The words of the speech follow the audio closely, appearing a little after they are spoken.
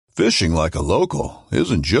Fishing like a local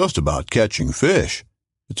isn't just about catching fish.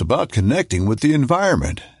 It's about connecting with the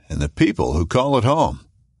environment and the people who call it home.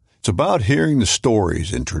 It's about hearing the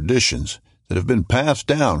stories and traditions that have been passed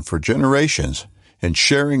down for generations and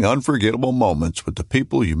sharing unforgettable moments with the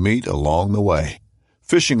people you meet along the way.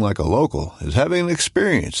 Fishing like a local is having an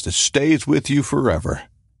experience that stays with you forever.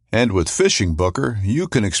 And with Fishing Booker, you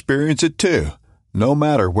can experience it too, no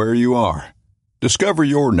matter where you are. Discover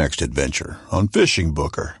your next adventure on Fishing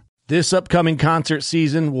Booker. This upcoming concert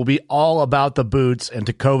season will be all about the boots, and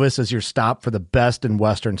Tecovas is your stop for the best in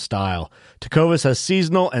Western style. Tecovas has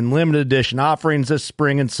seasonal and limited edition offerings this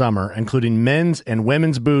spring and summer, including men's and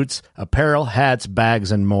women's boots, apparel, hats,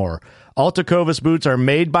 bags, and more. All Tecovas boots are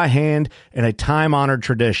made by hand in a time-honored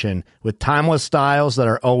tradition with timeless styles that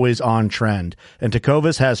are always on trend. And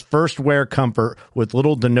Tecovas has first wear comfort with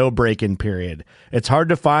little to no break-in period. It's hard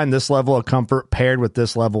to find this level of comfort paired with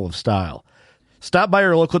this level of style. Stop by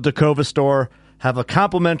your local Tecovas store, have a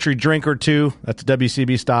complimentary drink or two, that's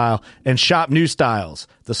WCB style, and shop new styles.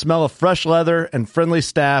 The smell of fresh leather and friendly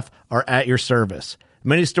staff are at your service.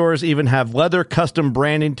 Many stores even have leather custom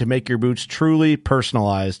branding to make your boots truly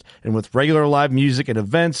personalized. And with regular live music and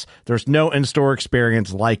events, there's no in-store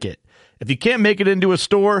experience like it. If you can't make it into a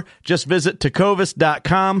store, just visit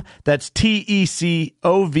tecovas.com. That's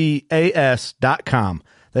TECOVAS.com.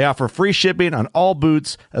 They offer free shipping on all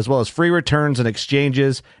boots, as well as free returns and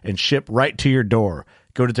exchanges, and ship right to your door.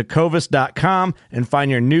 Go to tecovas.com and find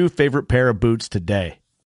your new favorite pair of boots today.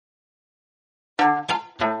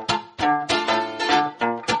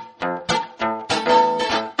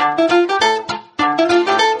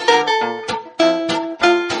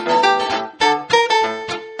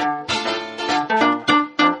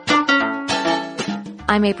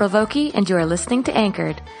 I'm April Vokey, and you are listening to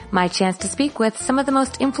Anchored, my chance to speak with some of the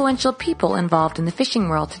most influential people involved in the fishing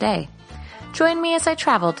world today. Join me as I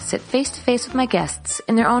travel to sit face-to-face with my guests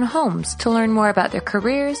in their own homes to learn more about their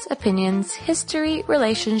careers, opinions, history,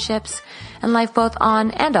 relationships, and life both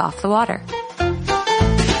on and off the water.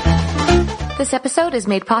 This episode is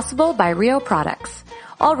made possible by Rio Products.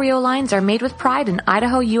 All Rio lines are made with pride in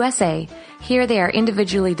Idaho, USA. Here they are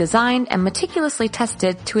individually designed and meticulously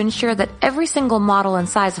tested to ensure that every single model and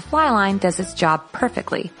size of fly line does its job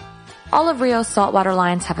perfectly. All of Rio's saltwater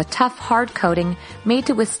lines have a tough, hard coating made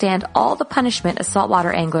to withstand all the punishment a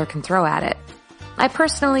saltwater angler can throw at it. I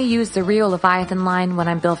personally use the Rio Leviathan line when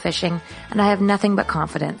I'm bill fishing, and I have nothing but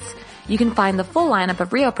confidence. You can find the full lineup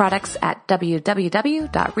of Rio products at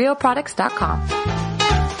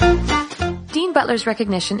www.rioproducts.com. Dean Butler's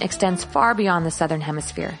recognition extends far beyond the Southern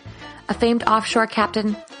Hemisphere. A famed offshore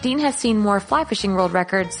captain, Dean has seen more fly fishing world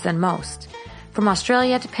records than most. From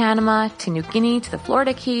Australia to Panama to New Guinea to the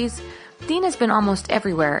Florida Keys, Dean has been almost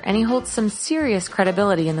everywhere, and he holds some serious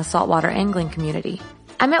credibility in the saltwater angling community.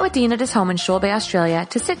 I met with Dean at his home in Shoal Bay, Australia,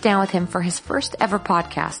 to sit down with him for his first ever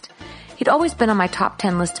podcast. He'd always been on my top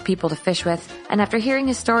 10 list of people to fish with, and after hearing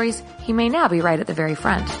his stories, he may now be right at the very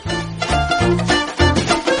front.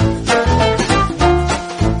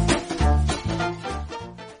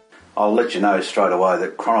 I'll let you know straight away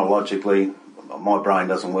that chronologically, my brain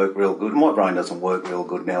doesn't work real good. My brain doesn't work real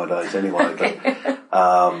good nowadays anyway, but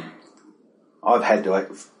I've had to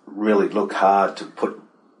really look hard to put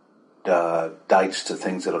dates to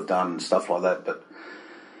things that I've done and stuff like that. But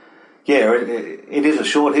yeah, it is a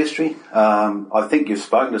short history. I think you've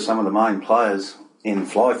spoken to some of the main players in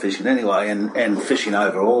fly fishing anyway, and fishing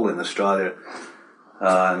overall in Australia.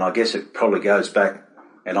 And I guess it probably goes back,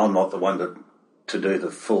 and I'm not the one to do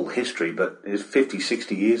the full history, but 50,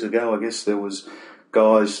 60 years ago, I guess there was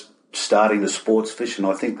guys starting to sports fish, and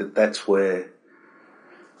I think that's where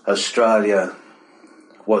Australia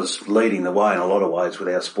was leading the way in a lot of ways with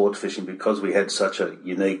our sports fishing, because we had such a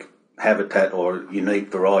unique habitat or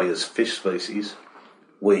unique variety of fish species.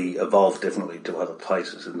 We evolved differently to other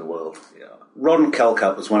places in the world. Yeah. Ron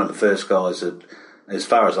Calcutt was one of the first guys that, as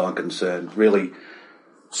far as I'm concerned, really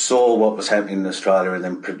saw what was happening in Australia and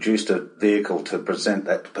then produced a vehicle to present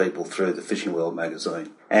that to people through the Fishing World magazine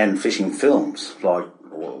and fishing films. Like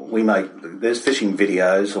there's fishing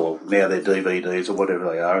videos, or now they're DVDs or whatever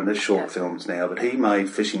they are, and they're short films now, but he made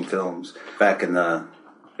fishing films back in the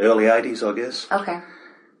early 80s, I guess. Okay.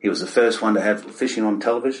 He was the first one to have fishing on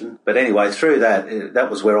television. But anyway, through that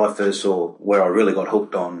was where I first saw, where I really got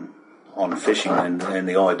hooked on fishing and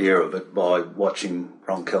the idea of it by watching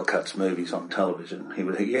Ron Calcutt's movies on television.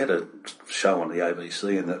 He had a show on the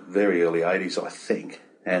ABC in the very early 80s, I think.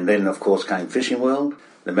 And then, of course, came Fishing World,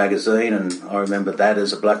 the magazine, and I remember that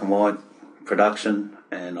as a black and white production.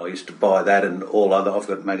 And I used to buy that and all other. I've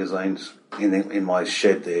got magazines in my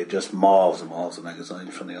shed there, just miles and miles of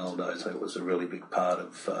magazines from the old days. So it was a really big part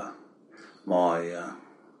of my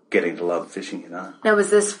getting to love fishing, you know. Now, was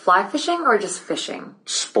this fly fishing or just fishing?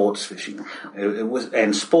 Sports fishing. It was,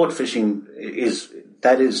 and sport fishing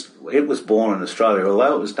it was born in Australia,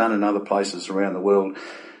 although it was done in other places around the world,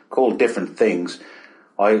 called different things.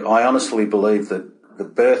 I honestly believe that the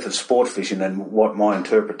birth of sport fishing and what my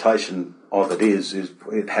interpretation of it is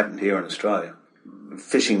it happened here in Australia.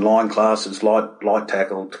 Fishing line classes, light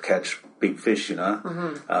tackle to catch big fish, you know,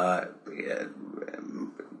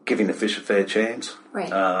 giving the fish a fair chance.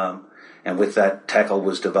 Right. And with that, tackle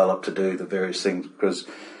was developed to do the various things, because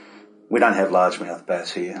we don't have largemouth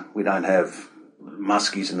bass here. We don't have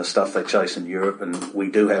muskies and the stuff they chase in Europe, and we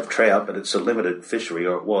do have trout, but it's a limited fishery,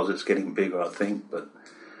 or it was. It's getting bigger, I think. But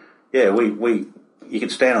yeah, you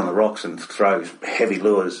could stand on the rocks and throw heavy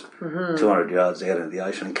lures 200 yards out into the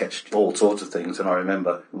ocean and catch all sorts of things. And I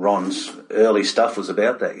remember Ron's early stuff was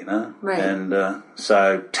about that, you know. Right. And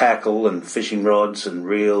so tackle and fishing rods and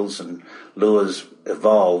reels and lures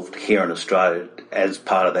evolved here in Australia as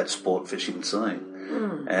part of that sport fishing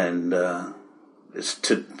scene. And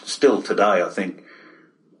still today, I think,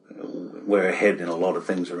 we're ahead in a lot of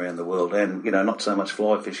things around the world. And, you know, not so much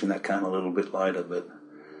fly fishing, that came a little bit later, but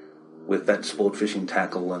with that sport fishing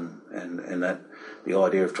tackle and that the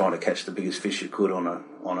idea of trying to catch the biggest fish you could on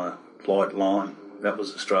a light line, that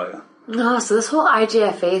was Australia. Oh, so this whole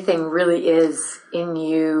IGFA thing really is in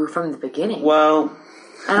you from the beginning. Well,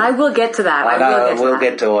 and I will get to that. We'll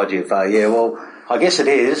get to IGFA, yeah. Well, I guess it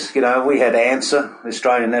is. You know, we had ANSA, the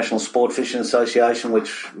Australian National Sport Fishing Association,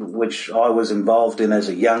 which I was involved in as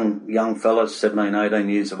a young fella, 17, 18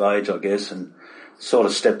 years of age, I guess, and sort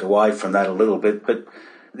of stepped away from that a little bit. But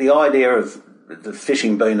the idea of the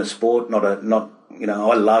fishing being a sport, I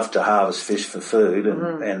love to harvest fish for food,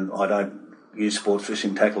 and I don't use sports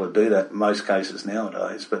fishing tackle to do that in most cases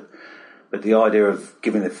nowadays. But the idea of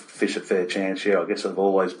giving the fish a fair chance, yeah, I guess I've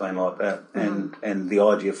always been like that. And the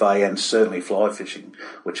IGFA and certainly fly fishing,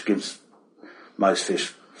 which gives most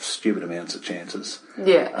fish stupid amounts of chances,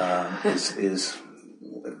 is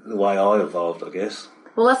the way I evolved, I guess.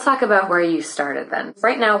 Well, let's talk about where you started then.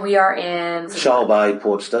 Right now we are in Shoal Bay,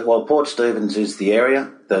 Port Stephens. Well, Port Stephens is the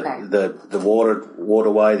area. The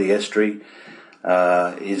waterway, the estuary,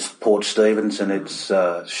 is Port Stephens, and it's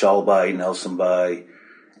Shoal Bay, Nelson Bay,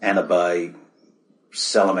 Anna Bay,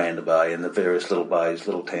 Salamander Bay, and the various little bays,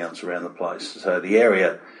 little towns around the place. So the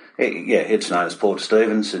area, it's known as Port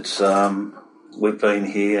Stephens. It's we've been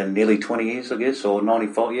here nearly 20 years, I guess, or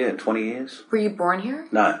 95, 20 years. Were you born here?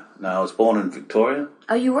 No, I was born in Victoria.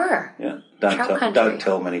 Oh, you were? Yeah. Don't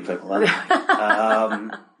tell many people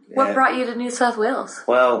that. What brought you to New South Wales?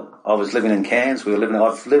 Well, I was living in Cairns.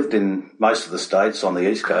 I've lived in most of the states on the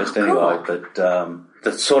East Coast anyway, but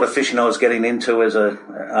the sort of fishing I was getting into as a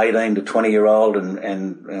 18 to 20-year-old,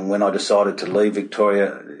 and when I decided to leave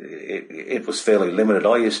Victoria, it was fairly limited.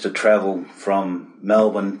 I used to travel from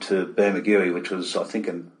Melbourne to Bermagui, which was, I think,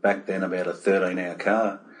 back then about a 13-hour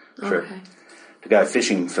car trip. Okay. To go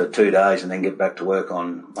fishing for 2 days and then get back to work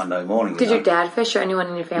on Monday morning. Did your dad fish or anyone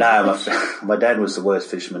in your family? No, my dad was the worst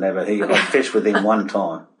fisherman ever. I fished with him one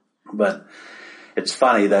time. But it's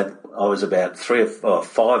funny that I was about 5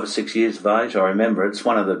 or 6 years of age. I remember it's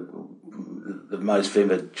one of the most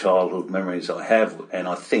vivid childhood memories I have, and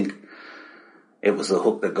I think it was the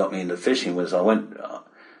hook that got me into fishing. Was I went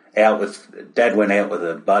out with Dad went out with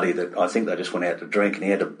a buddy that I think they just went out to drink, and he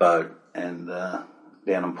had a boat and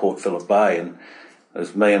down in Port Phillip Bay, and it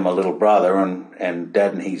was me and my little brother and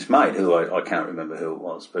Dad and his mate, who I can't remember who it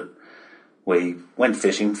was, but we went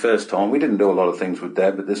fishing first time. We didn't do a lot of things with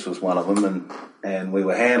Dad, but this was one of them, and we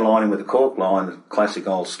were hand lining with a cork line, the classic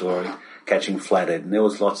old story, catching flathead, and there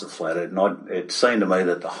was lots of flathead, and it seemed to me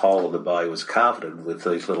that the whole of the bay was carpeted with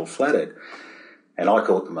these little flathead, and I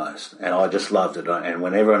caught the most, and I just loved it, and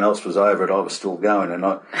when everyone else was over it, I was still going, and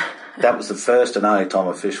that was the first and only time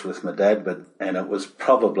I fished with my dad, and it was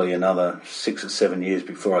probably another 6 or 7 years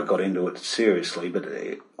before I got into it seriously, but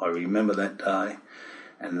I remember that day.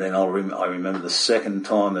 And then I remember the second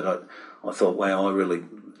time that I thought, wow, I really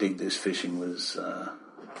dig this fishing was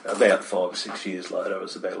about 5 or 6 years later. I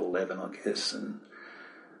was about 11, I guess, and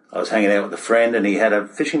I was hanging out with a friend, and he had a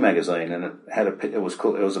fishing magazine, and it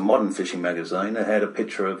was a modern fishing magazine. It had a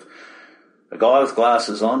picture of a guy with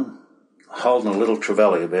glasses on, holding a little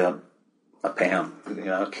trevally, about a pound,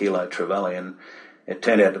 a kilo trevally, and it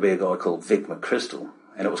turned out to be a guy called Vic McChrystal,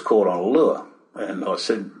 and it was caught on a lure. And I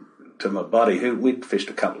said to my buddy, who we'd fished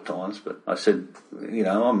a couple of times, but I said,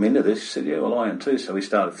 I'm into this. He said, yeah, well, I am too. So we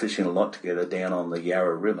started fishing a lot together down on the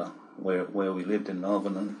Yarra River, where we lived in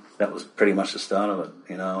Melbourne, and that was pretty much the start of it,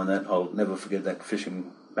 you know. And that I'll never forget that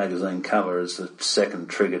fishing magazine cover as the second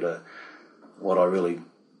trigger to what I really,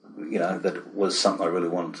 you know, that it was something I really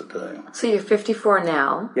wanted to do. So you're 54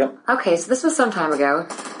 now. Yep. Okay, so this was some time ago.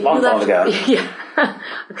 Long time ago. Yeah.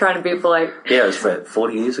 I'm trying to be polite. Yeah, it was about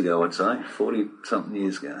 40 years ago, I'd say. 40-something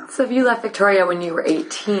years ago. So if you left Victoria when you were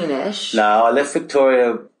 18-ish. No, I left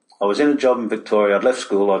Victoria. I was in a job in Victoria. I'd left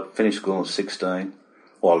school. I finished school at 16.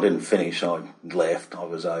 Well, I didn't finish. I left. I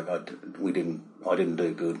was over. I didn't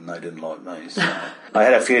do good, and they didn't like me. So I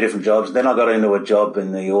had a few different jobs. Then I got into a job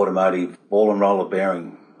in the automotive ball and roller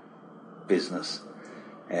bearing business,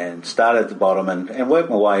 and started at the bottom and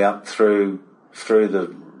worked my way up through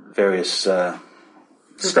the various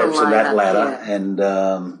steps of that ladder. Yeah. And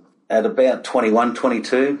at about 21,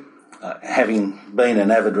 22, having been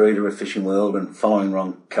an avid reader of Fishing World and following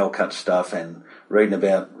Ron Calcutt stuff and reading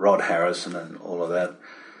about Rod Harrison and all of that,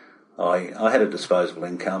 I had a disposable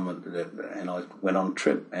income and I went on a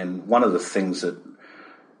trip. And one of the things that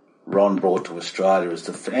Ron brought to Australia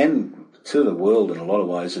and to the world in a lot of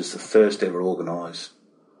ways is the first ever organised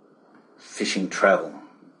fishing travel,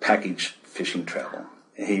 packaged fishing travel.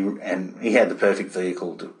 He had the perfect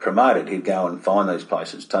vehicle to promote it. He'd go and find these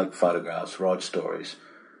places, take photographs, write stories,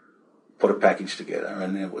 put a package together,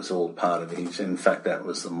 and it was all part of his. In fact, that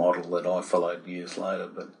was the model that I followed years later.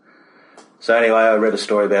 So anyway, I read a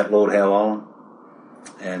story about Lord Howe Island,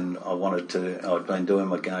 and I'd been doing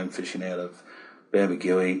my game fishing out of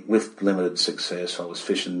Bermagui with limited success. I was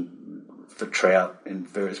fishing for trout in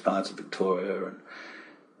various parts of Victoria,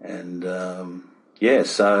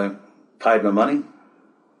 so paid my money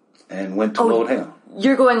and went to Lord Howe.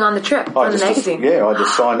 You're going on the trip on the magazine? I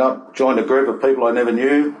just signed up, joined a group of people I never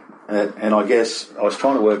knew, and I guess I was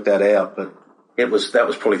trying to work that out, but that was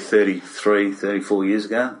probably 34 years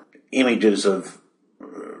ago. Images of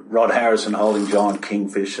Rod Harrison holding giant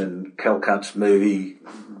kingfish and Calcutt's movie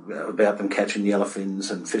about them catching yellowfins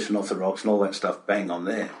and fishing off the rocks and all that stuff bang on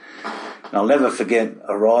there. And I'll never forget,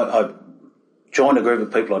 I joined a group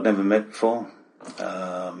of people I'd never met before.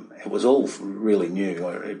 It was all really new,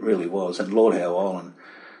 it really was. And Lord Howe Island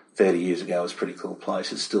 30 years ago was a pretty cool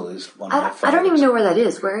place. It still is one of my favourites. I don't even know where that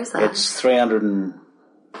is. Where is that? It's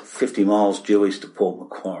 350 miles due east of Port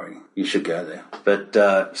Macquarie. You should go there.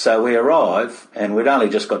 But so we arrive, and we'd only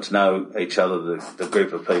just got to know each other, the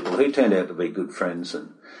group of people, who turned out to be good friends,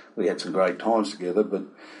 and we had some great times together. But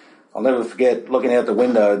I'll never forget looking out the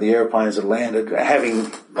window, the airplanes that landed,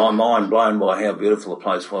 having my mind blown by how beautiful the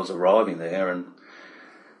place was arriving there. And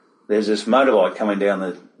there's this motorbike coming down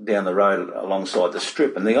the road alongside the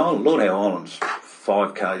strip, and the island, Lord Howe Island's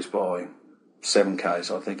 5 k's by 7 k's,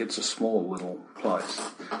 I think. It's a small little place,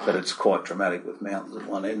 but it's quite dramatic with mountains at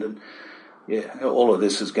one end. And yeah, all of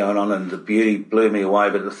this is going on, and the beauty blew me away.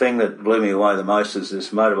 But the thing that blew me away the most is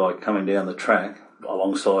this motorbike coming down the track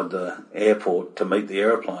alongside the airport to meet the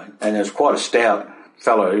aeroplane, and there's quite a stout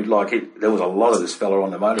fellow, there was a lot of this fellow on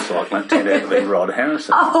the motorcycle, and it turned out to be Rod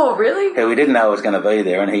Harrison. Oh, really? Who we didn't know was going to be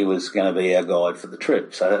there, and he was going to be our guide for the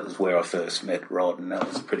trip. So that was where I first met Rod, and that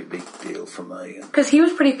was a pretty big deal for me. Because he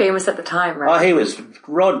was pretty famous at the time, right? Oh, he was.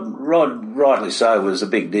 Rod, rightly so, was a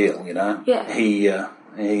big deal, you know. Yeah. He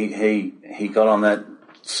got on that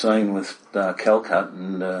scene with Calcutt,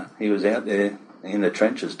 and he was out there in the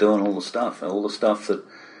trenches doing all the stuff that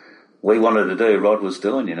we wanted to do. Rod was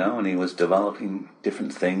doing, you know, and he was developing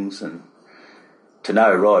different things. And to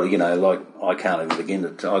know Rod, you know, I can't even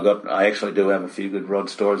begin to. I actually do have a few good Rod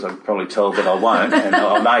stories I could probably tell, but I won't, and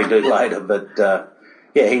I may do later. But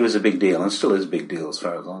he was a big deal, and still is a big deal as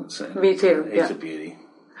far as I'm concerned. Me too. He's a beauty.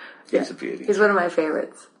 He's a beauty. He's one of my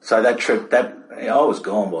favorites. So that trip, I was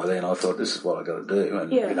gone by then. I thought, this is what I got to do,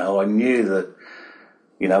 and you know, I knew that.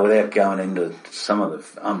 You know, without going into some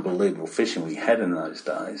of the unbelievable fishing we had in those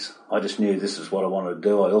days, I just knew this is what I wanted to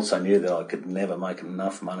do. I also knew that I could never make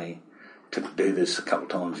enough money to do this a couple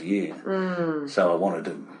of times a year. So I wanted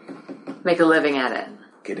to make a living at it.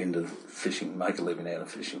 Get into fishing, make a living out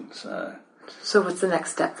of fishing. So what's the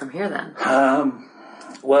next step from here then?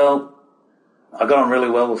 Well, I got on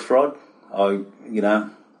really well with Rod. I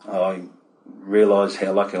realised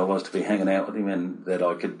how lucky I was to be hanging out with him, and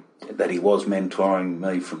that he was mentoring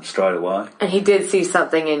me from straight away. And he did see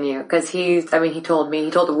something in you, because he told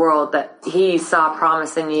the world that he saw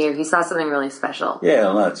promise in you. He saw something really special.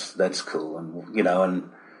 Yeah, well, that's cool. And, you know,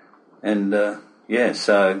 and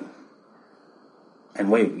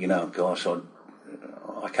we, you know, gosh, I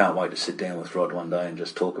can't wait to sit down with Rod one day and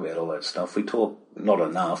just talk about all that stuff. We talk, not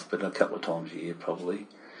enough, but a couple of times a year probably.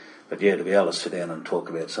 But yeah, to be able to sit down and talk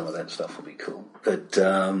about some of that stuff will be cool. But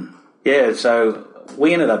so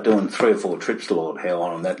we ended up doing 3 or 4 trips to Lord Howe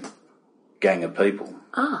Island gang of people.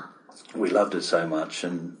 Ah. We loved it so much,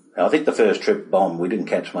 and I think the first trip bombed. We didn't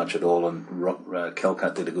catch much at all, and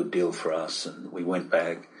Calcutta did a good deal for us, and we went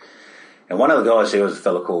back. And one of the guys there was a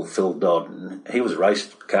fellow called Phil Dodd, and he was a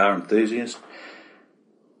race car enthusiast,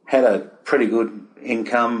 had a pretty good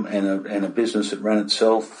income and a business that ran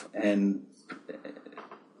itself, and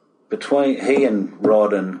between he and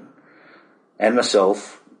Rod and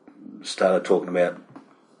myself started talking about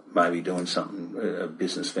maybe doing something, a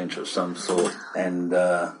business venture of some sort. And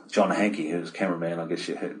John Hankey, who's a cameraman, I guess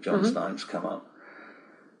you heard John's name's come up.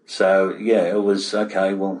 So, yeah, it was,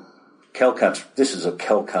 okay, well, this is a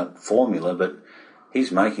Calcutta formula, but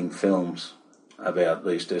he's making films about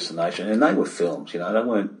these destinations, and they were films, you know,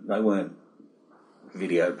 they weren't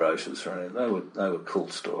video brochures or anything. They were cool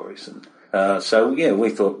stories. And so, yeah, we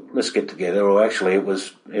thought, let's get together. Or actually,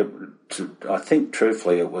 I think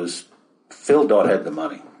truthfully, it was Phil Dodd had the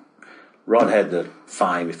money. Rod had the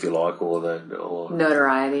fame, if you like, or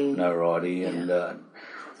notoriety, and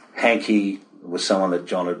Hankey was someone that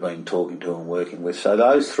John had been talking to and working with. So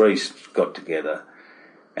those three got together,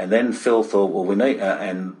 and then Phil thought, well, we need,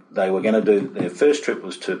 and they were going to do their first trip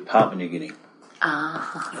was to Papua New Guinea,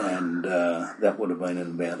 and that would have been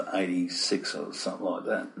in about '86 or something like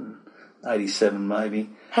that, 87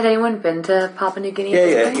 maybe. Had anyone been to Papua New Guinea?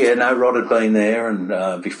 Yeah. No, Rod had been there, and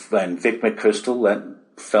Vic McChrystal, that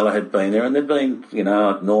fella, had been there, and there'd been, you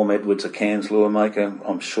know, Norm Edwards, a Cairns lure maker,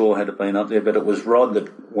 I'm sure had been up there, but it was Rod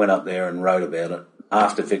that went up there and wrote about it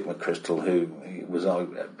after Vic McChrystal, who was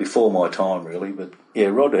before my time really, but yeah,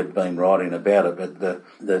 Rod had been writing about it. But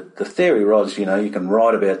the theory was, you know, you can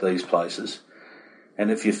write about these places,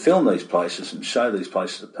 and if you film these places and show these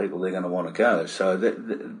places to people, they're going to want to go. So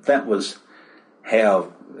that was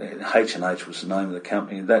how H&H was the name of the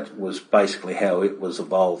company. That was basically how it was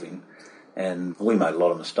evolving. And we made a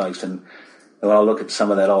lot of mistakes, and when I look at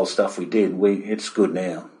some of that old stuff we did, it's good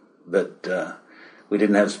now, but we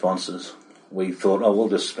didn't have sponsors. We thought, we'll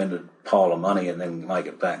just spend a pile of money and then make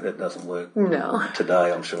it back. That doesn't work. No.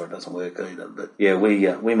 Today, I'm sure it doesn't work either. But yeah,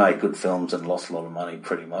 we made good films and lost a lot of money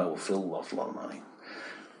pretty much. Well, Phil lost a lot of money.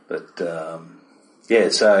 But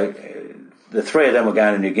so the three of them were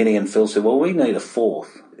going to New Guinea, and Phil said, well, we need a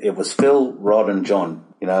fourth. It was Phil, Rod and John.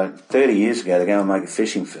 You know, 30 years ago, they're going to make a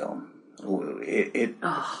fishing film.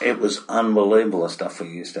 It was unbelievable the stuff we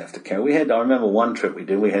used to have to carry. I remember one trip we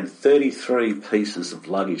did, we had 33 pieces of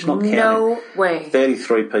luggage, not counting. No way.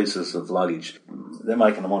 33 pieces of luggage. They're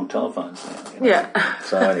making them on telephones now. You know? Yeah.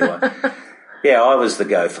 So anyway, yeah, I was the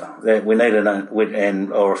gopher. We needed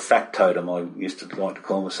or a factotum, I used to like to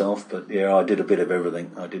call myself, but yeah, I did a bit of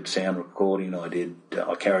everything. I did sound recording, I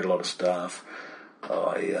carried a lot of staff.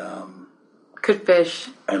 Could fish.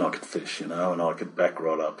 And I could fish, you know, and I could back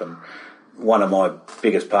Rod up. And one of my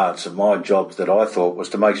biggest parts of my jobs that I thought was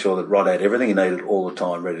to make sure that Rod had everything he needed all the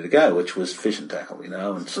time ready to go, which was fishing tackle, you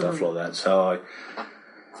know, and stuff like that. So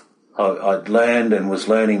I'd learned and was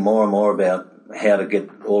learning more and more about how to get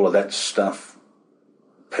all of that stuff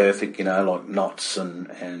perfect, you know, like knots and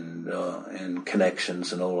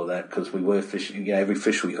connections and all of that, because we were fishing. You know, every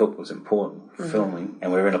fish we hooked was important for filming,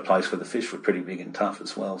 and we were in a place where the fish were pretty big and tough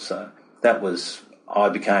as well. So I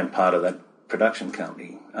became part of that production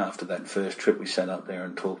company after that first trip. We sat up there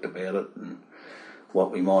and talked about it and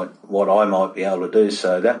what I might be able to do.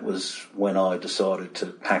 So that was when I decided to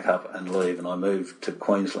pack up and leave, and I moved to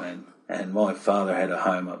Queensland. And my father had a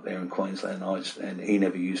home up there in Queensland, and he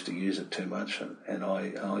never used to use it too much. And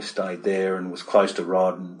I stayed there and was close to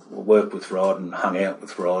Rod and worked with Rod and hung out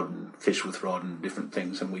with Rod and fished with Rod and different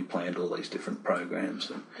things. And we planned all these different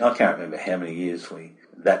programs. And I can't remember how many years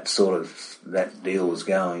that deal was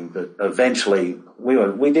going, but eventually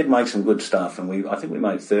we did make some good stuff, and I think we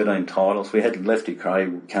made 13 titles. We had Lefty Cray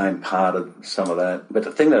became part of some of that. But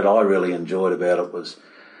the thing that I really enjoyed about it was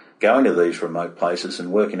going to these remote places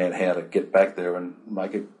and working out how to get back there and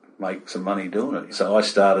make some money doing it. So I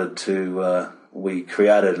started we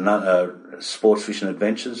created Sports Fishing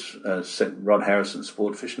Adventures, Rod Harrison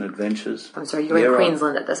Sport Fishing Adventures. I'm sorry, you were in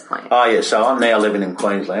Queensland at this point. Oh yeah, so I'm now living in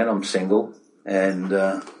Queensland. I'm single, and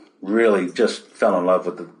really just fell in love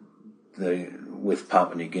with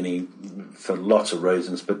Papua New Guinea for lots of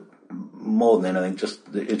reasons, but more than anything, just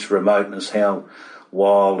its remoteness, how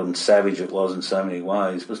wild and savage it was in so many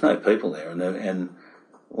ways. There's no people there, and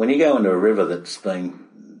when you go into a river that's been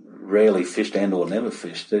rarely fished and or never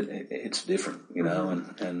fished, it's different, you know,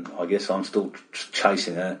 and I guess I'm still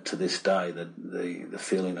chasing that to this day, that the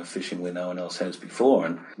feeling of fishing where no one else has before,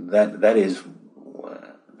 and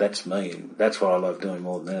that's me. That's what I love doing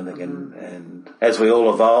more than anything. And as we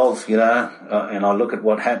all evolve, you know, and I look at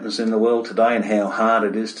what happens in the world today and how hard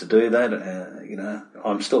it is to do that, you know,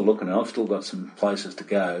 I'm still looking. I've still got some places to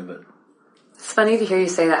go, but. It's funny to hear you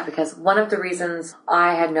say that, because one of the reasons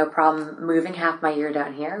I had no problem moving half my year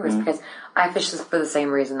down here was because I fish for the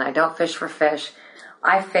same reason. I don't fish for fish.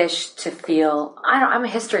 I fish to feel, I'm a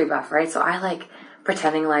history buff, right? So I like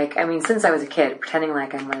pretending like, since I was a kid, pretending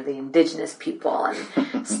like I'm one of the indigenous people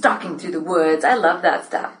and stalking through the woods. I love that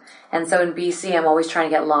stuff. And so in BC, I'm always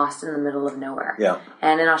trying to get lost in the middle of nowhere. Yeah.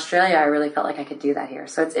 And in Australia, I really felt like I could do that here.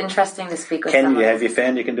 So it's interesting to speak with someone. Have you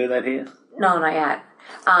found you can do that here? No, not yet.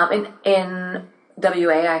 In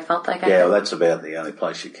WA, I felt like I could. Yeah, well, that's about the only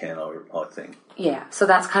place you can, I think. Yeah, so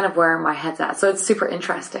that's kind of where my head's at. So it's super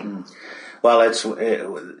interesting. Well, that's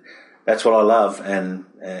what I love, and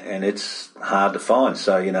it's hard to find.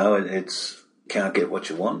 So, it's can't get what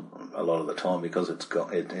you want a lot of the time because it's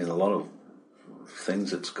got in a lot of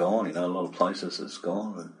things it's gone. A lot of places it's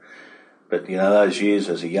gone. But those years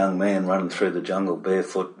as a young man running through the jungle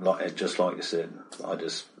barefoot, just like you said, I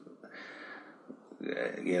just.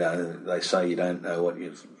 They say you don't know what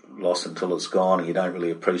you've lost until it's gone, and you don't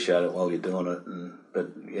really appreciate it while you're doing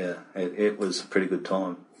it. It was a pretty good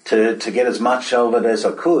time. To get as much of it as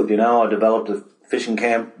I could, I developed a fishing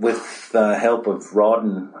camp with the help of Rod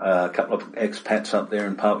and a couple of expats up there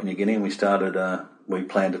in Papua New Guinea, and we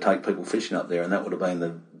planned to take people fishing up there, and that would have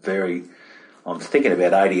been I'm thinking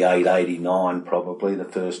about 88, 89 probably, the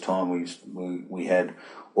first time we had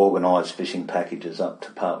organised fishing packages up to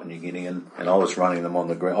Papua New Guinea, and I was running them on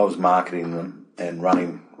the ground. I was marketing them and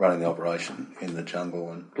running the operation in the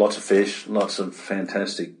jungle, and lots of fish, lots of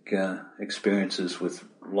fantastic experiences with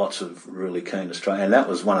lots of really keen Australians. And that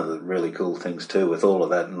was one of the really cool things too with all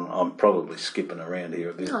of that, and I'm probably skipping around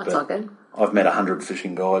here a bit. Oh, that's all good. I've met 100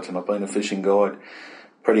 fishing guides, and I've been a fishing guide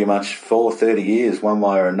pretty much for 30 years, one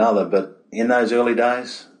way or another, but in those early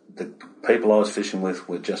days, the people I was fishing with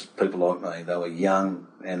were just people like me. They were young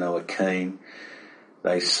and they were keen.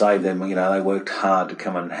 They saved them, they worked hard to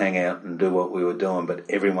come and hang out and do what we were doing, but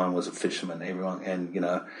everyone was a fisherman, and,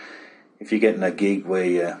 if you're getting a gig where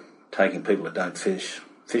you're taking people that don't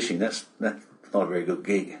fishing, that's not a very good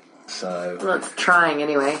gig. So. Well, it's trying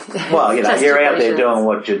anyway. Well, you're out there doing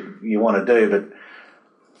what you want to do, but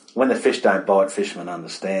when the fish don't bite, fishermen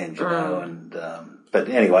understand, and, but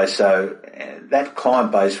anyway, so that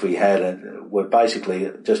client base we had were basically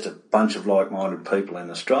just a bunch of like-minded people in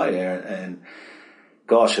Australia. And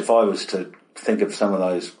gosh, if I was to think of some of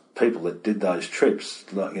those people that did those trips,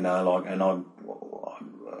 and I'm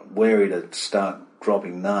wary to start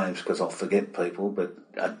dropping names because I'll forget people, but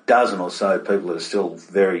a dozen or so people that are still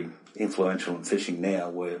very influential in fishing now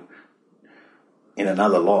were in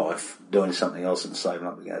another life doing something else and saving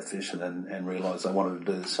up to go fishing and realised they wanted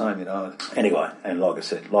to do the same, Anyway, and like I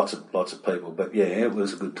said, lots of people. But yeah, it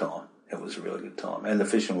was a good time. It was a really good time. And the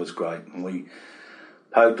fishing was great. And we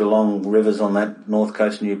poked along rivers on that north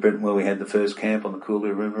coast of New Britain where we had the first camp on the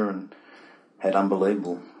Cooley River and had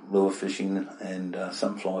unbelievable lure fishing and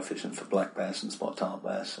some fly fishing for black bass and spot-tailed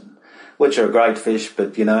bass, which are a great fish.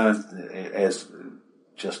 But, as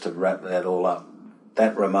just to wrap that all up,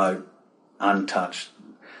 that remote, untouched,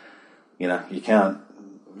 you can't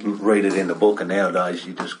read it in the book, and nowadays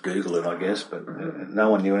you just Google it, I guess, but no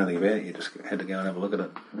one knew anything about it. You just had to go and have a look at it.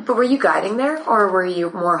 But were you guiding there, or were you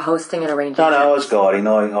more hosting and arranging? No, I was guiding.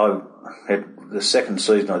 I had the second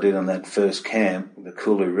season I did on that first camp, the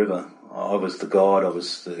Cooley River. I was the guide, I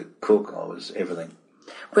was the cook, I was everything.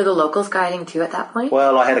 Were the locals guiding too at that point?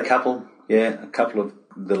 Well, I had a couple of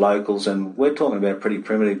the locals, and we're talking about pretty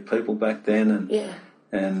primitive people back then, but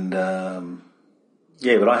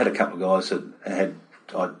I had a couple of guys that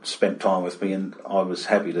I'd spent time with me, and I was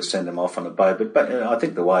happy to send them off on a boat. But I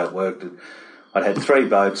think the way it worked, I'd had 3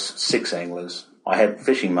 boats, 6 anglers. I had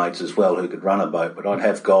fishing mates as well who could run a boat, but I'd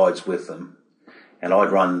have guides with them, and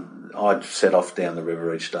I'd set off down the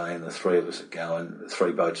river each day, and the 3 of us would go, and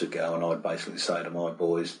 3 boats would go, and I'd basically say to my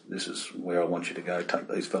boys, "This is where I want you to go. Take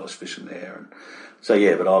these fellas fishing there." And so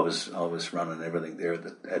but I was running everything there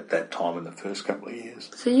at that time in the first couple of years.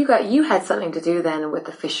 So you had something to do then with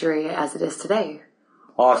the fishery as it is today.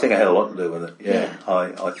 Oh, I think I had a lot to do with it. Yeah.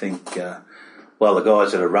 I think the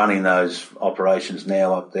guys that are running those operations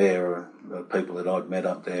now up there are people that I'd met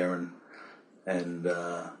up there,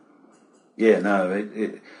 the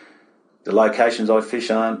locations I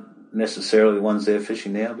fish aren't necessarily the ones they're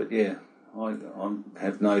fishing now, but yeah, I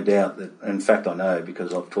have no doubt that, in fact I know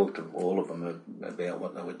because I've talked to all of them about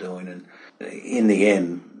what they were doing, and in the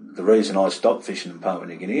end, the reason I stopped fishing in Papua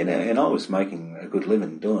New Guinea, and I was making a good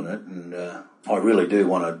living doing it, and I really do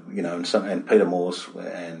want to, and Peter Morse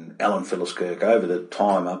and Alan Philliskirk, over the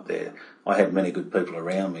time up there, I had many good people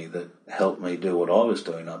around me that helped me do what I was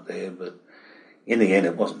doing up there, but in the end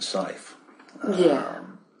it wasn't safe.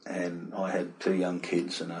 And I had 2 young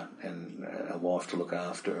kids and a wife to look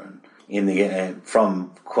after. And in the end,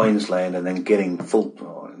 from Queensland and then getting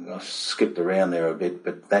I skipped around there a bit,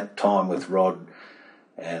 but that time with Rod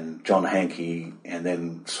and John Hankey, and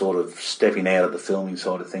then sort of stepping out of the filming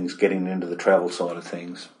side of things, getting into the travel side of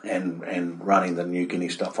things, and running the New Guinea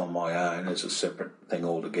stuff on my own as a separate thing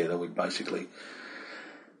altogether. We basically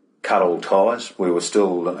cut all ties. We were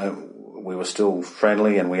still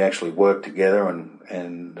friendly, and we actually worked together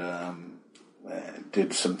and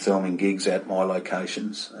did some filming gigs at my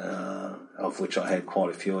locations, of which I had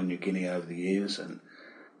quite a few in New Guinea over the years. And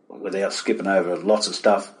without skipping over lots of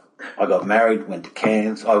stuff, I got married, went to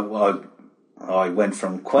Cairns. I went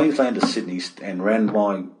from Queensland to Sydney and ran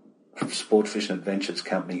my Sport Fishing Adventures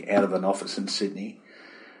company out of an office in Sydney,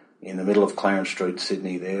 in the middle of Clarence Street,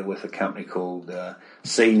 Sydney, there, with a company called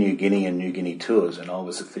Sea New Guinea and New Guinea Tours, and I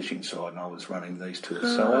was the fishing side and I was running these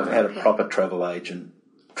tours. So I've had a proper travel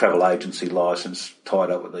agency license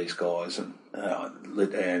tied up with these guys, and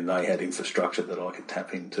they had infrastructure that I could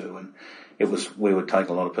tap into, and we would take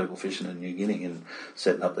a lot of people fishing in New Guinea and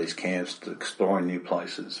setting up these camps, exploring new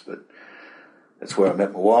places. But that's where I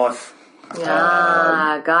met my wife.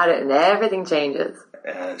 Got it. And everything changes.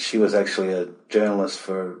 She was actually a journalist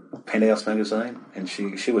for Penthouse magazine, and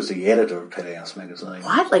she was the editor of Penthouse magazine.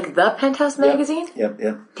 What? Like the Penthouse magazine? Yep.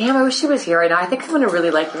 Damn, I wish she was here. And I think I'm going to really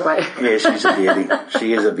like your wife. Yeah, she's a beauty.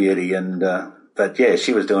 She is a beauty. And but yeah,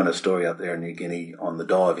 she was doing a story up there in New Guinea on the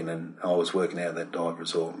diving, and I was working out of that dive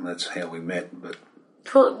resort, and that's how we met. But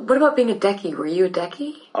well, what about being a decky? Were you a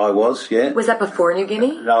decky? I was, yeah. Was that before New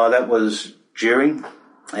Guinea? No, that was during.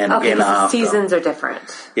 And okay, again after. Seasons are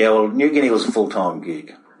different. Yeah, well, New Guinea was a full-time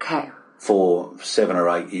gig. Okay. For 7 or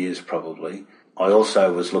 8 years, probably. I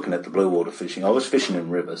also was looking at the blue water fishing. I was fishing in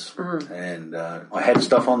rivers, and I had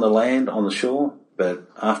stuff on the land, on the shore, but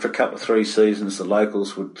after a couple of 3 seasons, the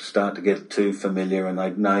locals would start to get too familiar, and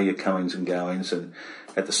they'd know your comings and goings, and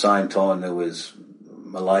at the same time, there was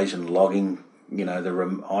Malaysian logging. You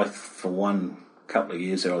know, I, for one couple of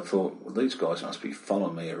years there, I thought, well, these guys must be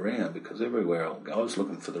following me around, because everywhere I was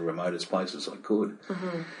looking for the remotest places I could.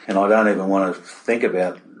 And I don't even want to think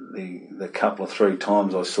about the couple of 3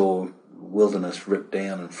 times I saw wilderness ripped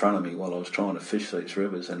down in front of me while I was trying to fish these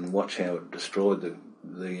rivers, and watch how it destroyed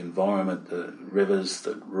the environment, the rivers,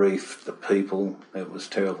 the reef, the people. It was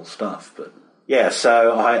terrible stuff. But yeah,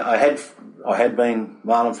 so I had been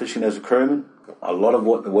marlin fishing as a crewman. A lot of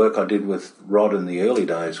the work I did with Rod in the early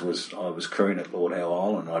days was I was crewing at Lord Howe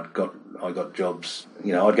Island. I got jobs.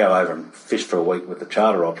 You know, I'd go over and fish for a week with the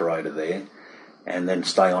charter operator there, and then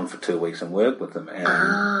stay on for 2 weeks and work with them.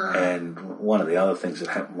 And one of the other things that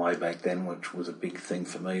happened way back then, which was a big thing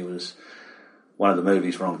for me, was one of the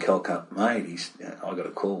movies Ron Kelcup made. I got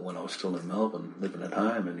a call when I was still in Melbourne, living at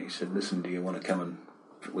home, and he said, "Listen, do you want to come and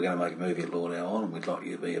we're going to make a movie at Lord Howe Island. We'd like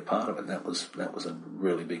you to be a part of it." And that was a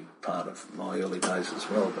really big part of my early days as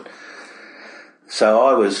well. But so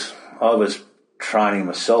I was training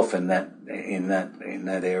myself in that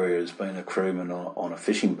area as being a crewman on a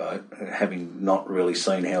fishing boat, having not really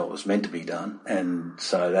seen how it was meant to be done. And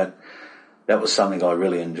so that was something I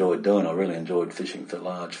really enjoyed doing. I really enjoyed fishing for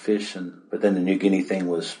large fish. But then the New Guinea thing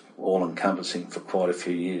was all encompassing for quite a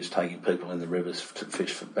few years, taking people in the rivers to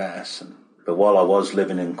fish for bass. But while I was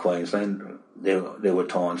living in Queensland, there were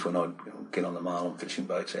times when I'd get on the marlin fishing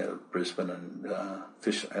boats out of Brisbane and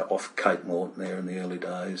fish off Cape Morton there in the early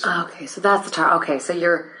days. Okay, so that's the time. Okay, so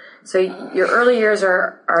your early years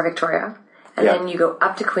are Victoria, and then you go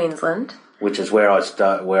up to Queensland, which is where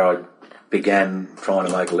I began trying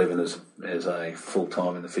to make a living as a full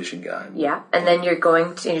time in the fishing game. Yeah, and then you're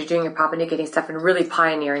doing your Papua New Guinea stuff and really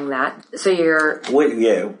pioneering that. So you're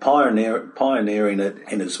pioneering it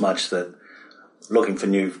in as much that looking for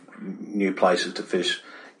new places to fish.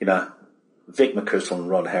 You know, Vic McChrystal and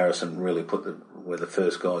Rod Harrison really were the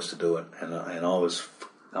first guys to do it, and I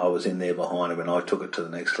was in there behind them, and I took it to the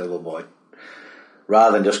next level by,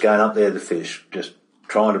 rather than just going up there to fish, just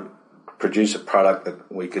trying to produce a product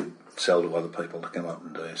that we could sell to other people to come up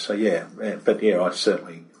and do. So I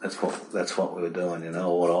certainly that's what we were doing, you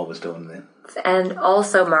know, what I was doing then. And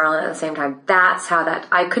also marlin at the same time. That's how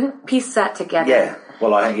I couldn't piece that together. Yeah.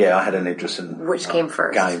 Well, I had an interest in which came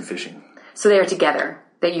first, game fishing. So they were together.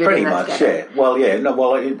 That you're pretty doing that much, together. yeah. Well, yeah. No,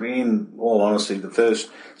 well, in all honesty, the first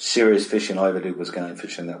serious fishing I ever did was game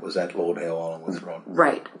fishing. That was at Lord Howe Island with Rod.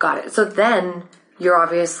 Right, got it. So then you're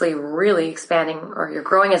obviously really expanding, or you're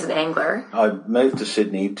growing as an angler. I moved to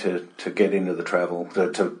Sydney to get into the travel,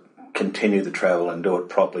 to continue the travel and do it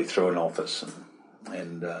properly through an office.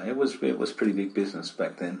 and it was pretty big business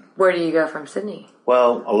back then. Where do you go from Sydney?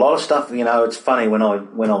 Well, a lot of stuff. It's funny when I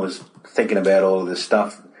was thinking about all of this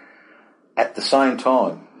stuff. At the same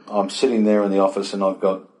time, I'm sitting there in the office, and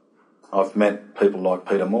I've met people like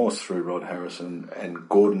Peter Morse through Rod Harrison and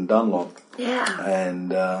Gordon Dunlop. Yeah.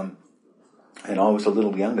 And I was a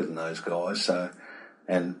little younger than those guys, so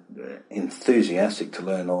and enthusiastic to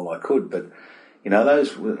learn all I could. But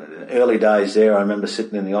those early days there, I remember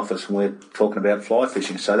sitting in the office and we're talking about fly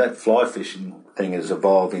fishing. So that fly fishing thing is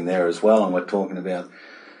evolving there as well, and we're talking about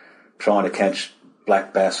trying to catch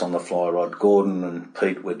black bass on the fly rod. Gordon and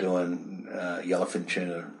Pete were doing yellowfin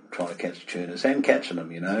tuna, trying to catch tunas and catching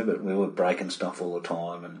them, but we were breaking stuff all the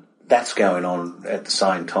time, and that's going on at the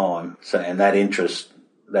same time. So, and that interest,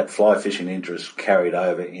 that fly fishing interest, carried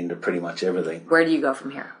over into pretty much everything. Where do you go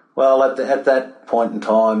from here? Well, at that point in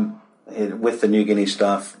time, with the New Guinea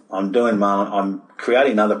stuff, I'm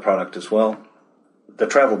creating another product as well. The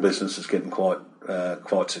travel business is getting quite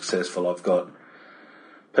successful. I've got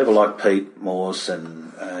people like Pete Morse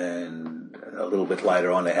and a little bit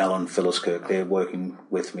later on Alan Philliskirk. They're working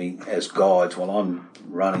with me as guides while I'm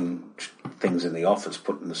running things in the office,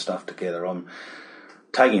 putting the stuff together. I'm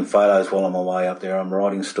taking photos while I'm away up there. I'm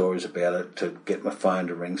writing stories about it to get my phone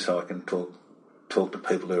to ring so I can talk to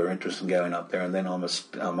people who are interested in going up there, and then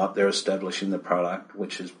I'm up there establishing the product,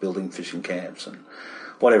 which is building fishing camps and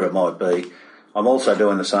whatever it might be. I'm also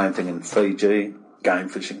doing the same thing in Fiji, game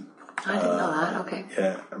fishing. I didn't know that, okay.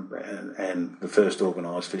 Yeah, and the first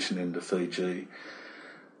organised fishing into Fiji.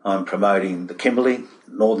 I'm promoting the Kimberley,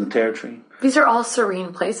 Northern Territory. These are all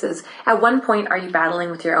serene places. At one point, are you battling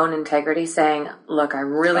with your own integrity, saying, look, I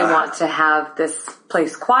really want to have this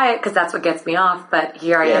place quiet because that's what gets me off, but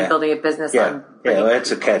here I am building a business. Yeah, it's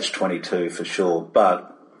a catch-22 for sure,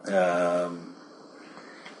 but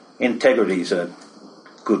integrity is a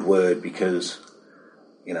good word because,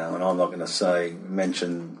 and I'm not going to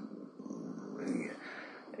mention,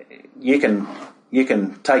 you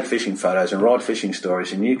can take fishing photos and write fishing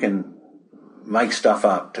stories, and you can make stuff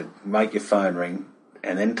up to make your phone ring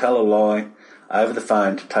and then tell a lie over the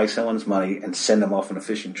phone to take someone's money and send them off on a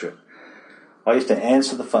fishing trip. I used to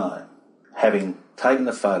answer the phone, having taken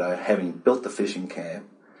the photo, having built the fishing camp,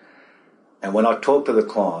 and when I talked to the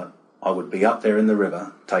client, I would be up there in the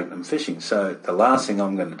river taking them fishing. So the last thing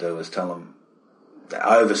I'm going to do is tell them to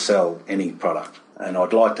oversell any product. And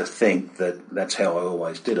I'd like to think that that's how I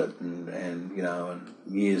always did it. And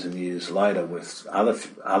years and years later with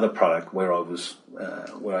other product where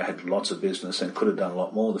I had lots of business and could have done a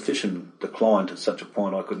lot more, the fishing declined to such a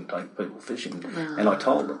point I couldn't take people fishing. And I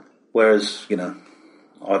told them. Whereas,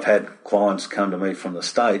 I've had clients come to me from the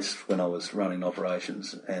States when I was running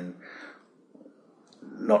operations and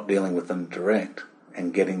not dealing with them direct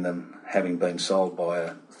and getting them having been sold by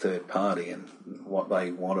a third party, and what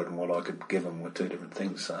they wanted and what I could give them were two different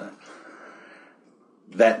things. So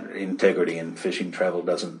that integrity in fishing travel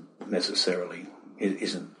isn't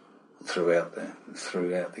throughout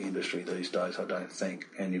the industry these days, I don't think,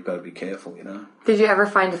 and you've got to be careful, Did you ever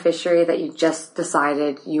find a fishery that you just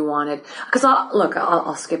decided you wanted? Because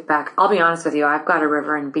I'll skip back. I'll be honest with you. I've got a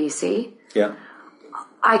river in BC. Yeah.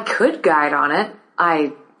 I could guide on it.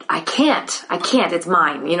 I can't. It's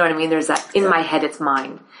mine. You know what I mean? There's that in my head. It's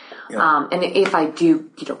mine. Yeah. And if I do,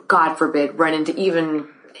 God forbid, run into even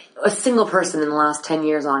a single person in the last 10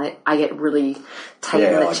 years on it, I get really tight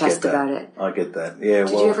in the chest about it. I get that. Yeah.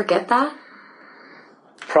 Did you ever get that?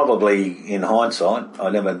 Probably in hindsight, I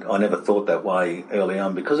never thought that way early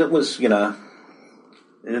on because it was, there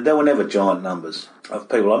were never giant numbers of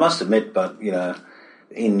people. I must admit, but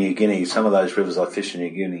in New Guinea, some of those rivers I fished in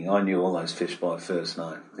New Guinea, I knew all those fish by first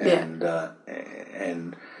name. Yeah.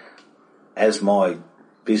 And as my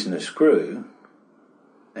business grew,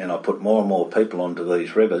 and I put more and more people onto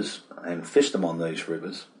these rivers and fished them on these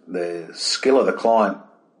rivers, the skill of the client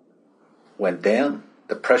went down,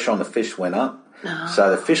 the pressure on the fish went up. So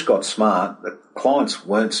the fish got smart. The clients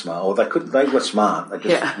weren't smart, or they were smart. They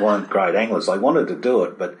just weren't great anglers. They wanted to do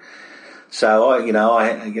it, but so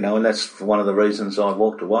and that's one of the reasons I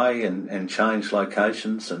walked away and changed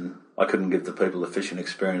locations. And I couldn't give the people the fishing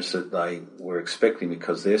experience that they were expecting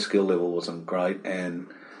because their skill level wasn't great, and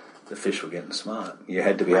the fish were getting smart. You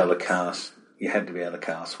had to be able to cast. You had to be able to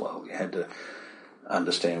cast well. You had to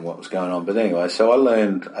understand what was going on. But anyway, so I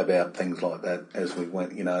learned about things like that as we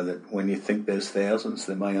went, that when you think there's thousands,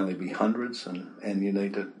 there may only be hundreds, and you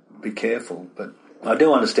need to be careful. But I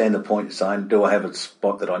do understand the point you're saying. Do I have a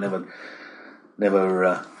spot that I never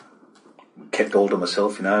kept all to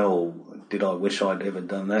myself, or did I wish I'd ever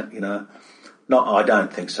done that, No, I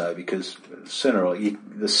don't think so, because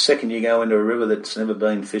the second you go into a river that's never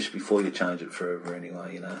been fished before, you change it forever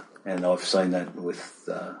anyway, you know. And I've seen that with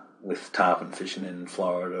tarpon fishing in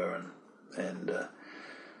Florida, and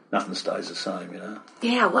nothing stays the same, you know.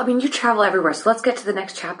 Yeah, well, I mean, you travel everywhere, so let's get to the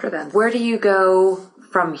next chapter then. Where do you go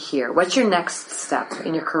from here? What's your next step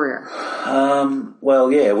in your career?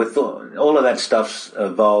 Well, yeah, with all of that stuff's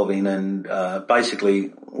evolving, and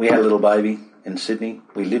basically we had a little baby in Sydney.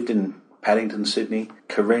 We lived in Paddington, Sydney.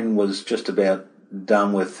 Corinne was just about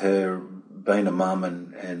done with her being a mum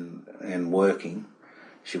and working.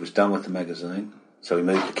 She was done with the magazine, so we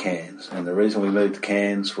moved to Cairns. And the reason we moved to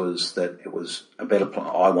Cairns was that it was a better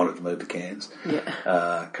place. I wanted to move to Cairns.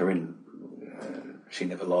 Yeah. Corinne, she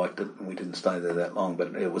never liked it, and we didn't stay there that long,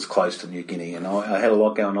 but it was close to New Guinea. And I had a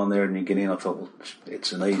lot going on there in New Guinea, and I thought, well,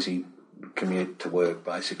 it's an easy commute to work,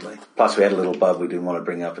 basically. Plus, we had a little bub we didn't want to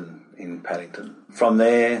bring up in Paddington. From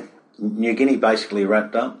there, New Guinea basically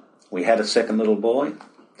wrapped up. We had a second little boy,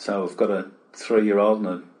 so we've got a 3-year-old and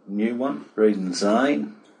a new one, Reed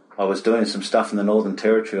Zane. I was doing some stuff in the Northern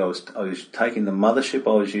Territory. I was taking the mothership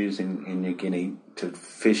I was using in New Guinea to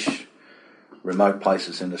fish remote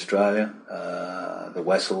places in Australia, the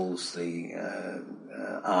Wessels, the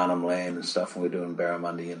Arnhem Land and stuff, and we were doing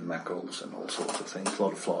barramundi and mackerels and all sorts of things. A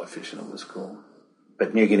lot of fly fishing, it was cool.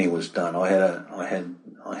 But New Guinea was done. I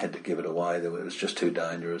had to give it away. It was just too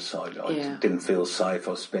dangerous. I didn't feel safe.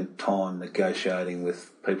 I spent time negotiating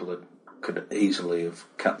with people that could easily have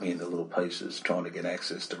cut me into little pieces, trying to get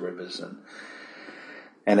access to rivers,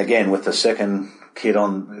 and again with the second kid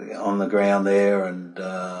on the ground there, and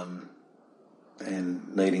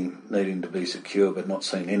needing to be secure, but not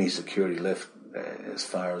seeing any security left as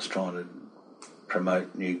far as trying to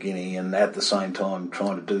promote New Guinea, and at the same time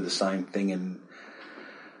trying to do the same thing in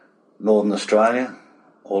Northern Australia.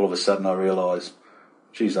 All of a sudden I realised,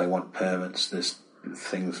 geez, they want permits, there's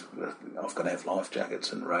things, I've got to have life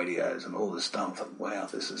jackets and radios and all this stuff. I thought, wow,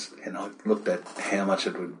 and I looked at how much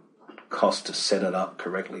it would cost to set it up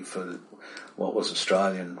correctly for what was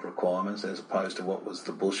Australian requirements as opposed to what was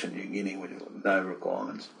the bush in New Guinea with no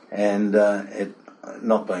requirements. And it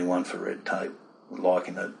not being one for red tape,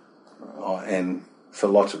 liking it, and for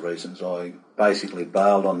lots of reasons, I basically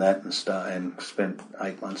bailed on that and spent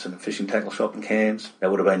 8 months in a fishing tackle shop in Cairns.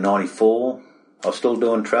 That would have been 94. I was still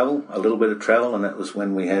doing travel, a little bit of travel, and that was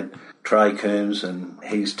when we had Trey Coombs and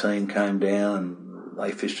his team came down and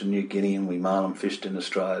they fished in New Guinea and we marlin fished in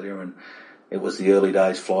Australia, and it was the early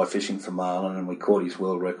days fly fishing for marlin, and we caught his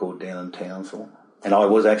world record down in Townsville. And I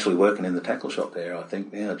was actually working in the tackle shop there, I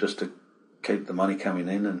think, just to keep the money coming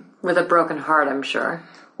in. And with a broken heart, I'm sure.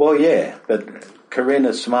 Well, yeah, but Corinne,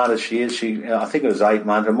 as smart as she is, I think it was 8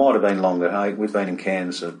 months, it might have been longer. We've been in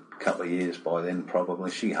Cairns a couple of years by then, probably.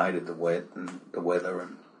 She hated the wet and the weather.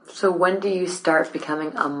 And so when do you start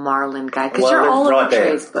becoming a marlin guy? Because you're all over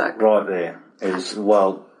Facebook. Right there.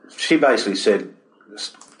 She basically said,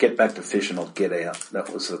 get back to fishing or get out.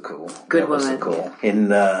 That was the call. Good woman. That was the call. In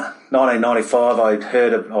 1995,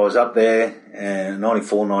 I was up there, and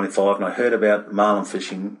 94, 95, and I heard about marlin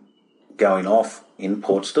fishing going off in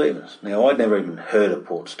Port Stephens. Now, I'd never even heard of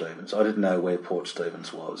Port Stephens. I didn't know where Port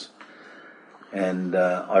Stephens was. And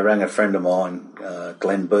I rang a friend of mine,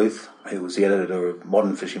 Glenn Booth, who was the editor of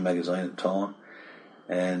Modern Fishing magazine at the time,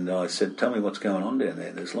 and I said, tell me what's going on down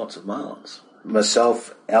there. There's lots of marlins.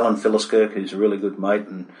 Myself, Alan Philliskirk, who's a really good mate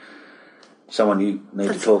and someone you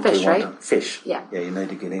need to talk Fish, to. Right? Fish. Yeah. Yeah, you need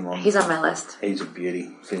to get him on. He's on my list. He's a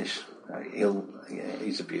beauty, Fish.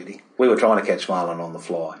 He's a beauty. We were trying to catch marlin on the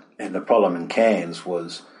fly, and the problem in Cairns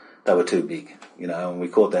was they were too big, and we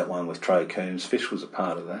caught that one with Trey Coombs. Fish was a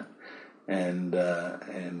part of that, and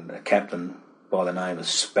a captain by the name of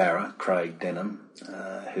Sparrow, Craig Denham,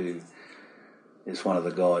 who is one of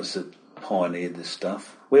the guys that pioneered this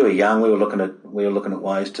stuff. We were young. We were looking at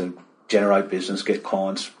ways to generate business, get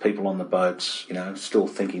clients, people on the boats, still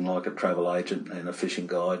thinking like a travel agent and a fishing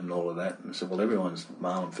guide and all of that. And so, well, everyone's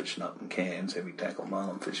marlin fishing up in Cairns, heavy tackle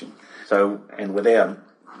marlin fishing. So, and with our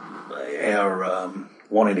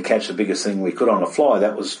wanting to catch the biggest thing we could on a fly,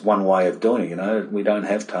 that was one way of doing it. We don't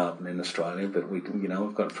have tarpon in Australia, but we've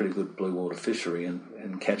got a pretty good blue water fishery,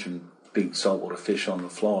 and catching big saltwater fish on the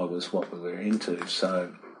fly was what we were into.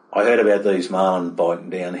 So I heard about these marlin biting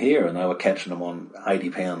down here, and they were catching them on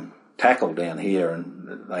 80-pound tackle down here,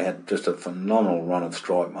 and they had just a phenomenal run of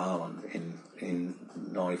striped marlin in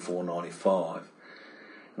 94, 95.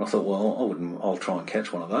 And I thought, well, I'll try and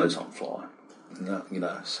catch one of those on fly.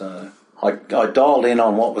 So I dialed in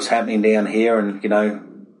on what was happening down here, and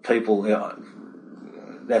people,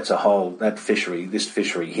 that fishery. This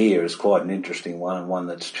fishery here is quite an interesting one, and one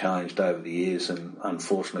that's changed over the years, and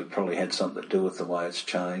unfortunately probably had something to do with the way it's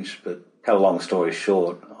changed. But cut a long story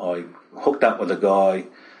short, I hooked up with a guy.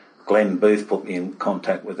 Glenn Booth put me in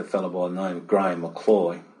contact with a fellow by the name of Graham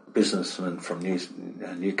McCloy, businessman from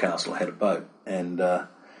Newcastle, had a boat and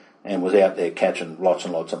was out there catching lots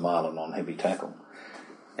and lots of marlin on heavy tackle.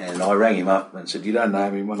 And I rang him up and said, "You don't know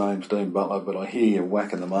me, my name's Dean Butler, but I hear you're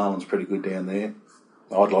whacking the marlins pretty good down there.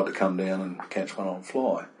 I'd like to come down and catch one on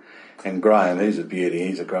fly." And Graham, he's a beauty,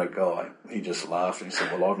 he's a great guy. He just laughed and he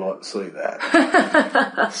said, "Well, I'd like to see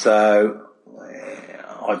that." So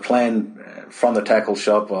I planned from the tackle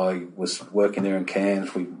shop. I was working there in Cairns.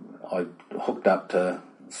 I hooked up to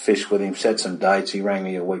fish with him, set some dates. He rang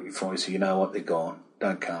me a week before. He said, "You know what, they're gone.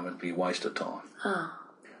 Don't come, it'd be a waste of time." Oh.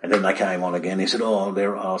 And then they came on again. He said,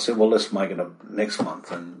 I said, "Well, let's make it next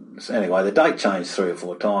month." And so anyway, the date changed 3 or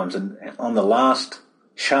 4 times. And on the last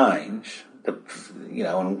change, and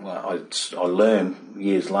I learned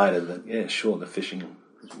years later that, yeah, sure, the fishing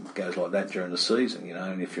goes like that during the season,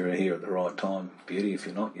 and if you're here at the right time, beauty. If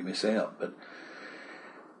you're not, you miss out. But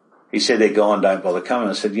he said, "They're gone, don't bother coming."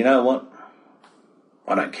 I said, "You know what?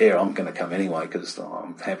 I don't care. I'm going to come anyway because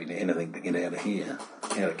I'm happy to anything to get out of here,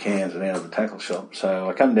 out of Cairns and out of the tackle shop." So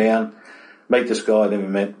I come down, meet this guy that we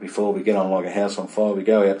met before. We get on like a house on fire. We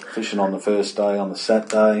go out fishing on the first day, on the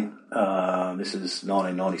Saturday. This is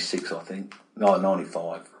 1996, I think. No,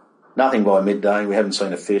 95. Nothing by midday. We haven't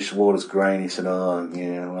seen a fish. Water's green. He said, "Oh,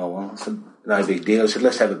 yeah, well." I said, "No big deal." I said,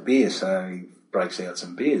 "Let's have a beer." So he breaks out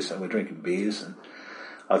some beers. So we're drinking beers. And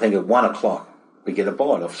I think at 1 o'clock, we get a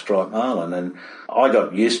bite off striped marlin. And I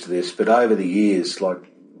got used to this, but over the years, like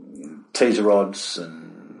teaser rods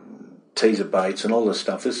and teaser baits and all this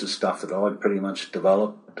stuff, this is stuff that I'd pretty much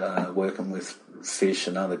developed working with fish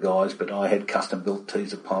and other guys, but I had custom-built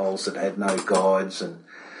teaser poles that had no guides, and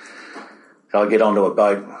I get onto a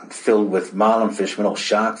boat filled with marlin fishermen or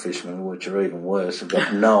shark fishermen, which are even worse, have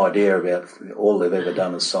got no idea about all they've ever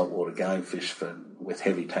done is saltwater game fish with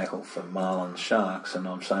heavy tackle for marlin sharks. And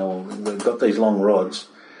I'm saying, well, we've got these long rods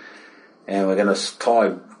and we're going to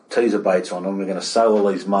tie teaser baits on them, we're going to sew all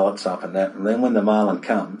these mullets up and that, and then when the marlin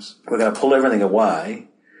comes, we're going to pull everything away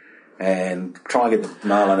and try and get the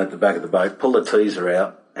marlin at the back of the boat, pull the teaser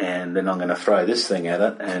out, and then I'm going to throw this thing at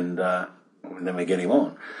it, and then we get him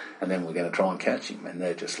on. And then we're going to try and catch him, and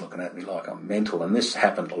they're just looking at me like I'm mental. And this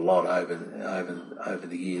happened a lot over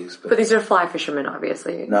the years. But these are fly fishermen,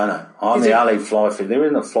 obviously. No. I'm the only fly fisherman. There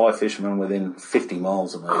isn't a fly fisherman within 50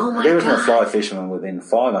 miles of me. Oh my there isn't God. a fly fisherman within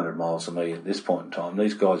 500 miles of me at this point in time.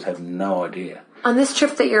 These guys have no idea. On this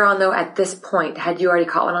trip that you're on, though, at this point, had you already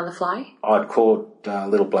caught one on the fly? I'd caught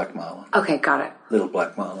little black marlin. Okay, got it. Little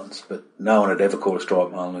black marlins, but no one had ever caught a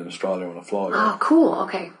striped marlin in Australia on a fly rod. Oh, cool.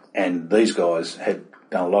 Okay. And these guys had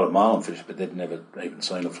done a lot of marlin fish, but they'd never even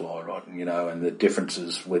seen a fly rod, and the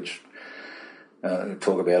differences which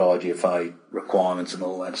talk about IGFA requirements and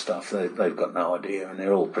all that stuff, they've got no idea, and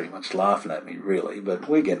they're all pretty much laughing at me, really. But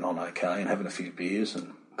we're getting on okay and having a few beers,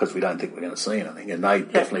 and because we don't think we're going to see anything, and they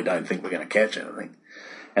definitely don't think we're going to catch anything.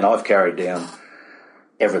 And I've carried down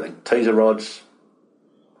everything, teaser rods,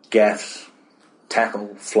 gaffs,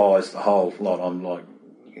 tackle, flies, the whole lot. I'm like,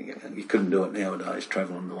 you couldn't do it nowadays,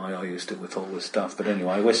 travelling the way I used to with all this stuff. But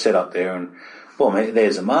anyway, we're set up there, and boom,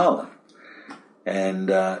 there's a marlin. And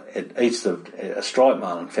it eats a striped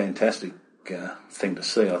marlin, fantastic thing to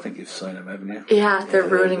see. I think you've seen them, haven't you? Yeah, they're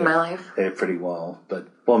ruining my life. They're pretty wild.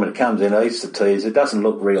 But boom, it comes in, it eats the teas. It doesn't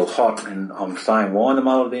look real hot, and I'm saying, wind the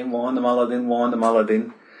mullet in, wind the mullet in, wind the mullet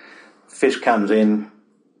in. Fish comes in,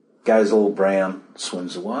 goes all brown,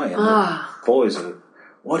 swims away. And the boys are,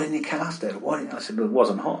 "Why didn't you cast at it? Why didn't you?" I said, "Well, it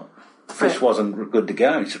wasn't hot. The fish wasn't good to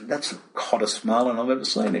go." He said, "That's the hottest marlin I've ever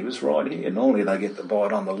seen. He was right here." Normally they get the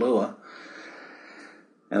bite on the lure.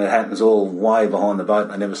 And it happens all way behind the boat.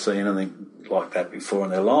 They never see anything like that before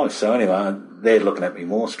in their lives. So anyway, they're looking at me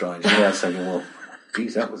more strange. And I was thinking, well,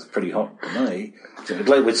 geez, that was pretty hot for me.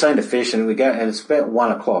 So we'd seen the fish, and we go, and it's about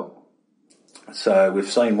 1 o'clock. So we've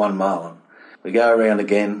seen one marlin. We go around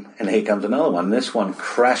again, and here comes another one. This one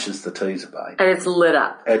crashes the teaser bait. And it's lit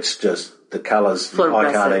up. It's just the colours. I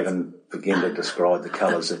can't even begin to describe the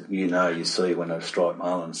colours that you see when a striped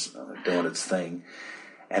marlin's doing its thing.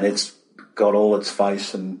 And it's got all its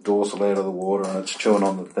face and dorsal out of the water, and it's chewing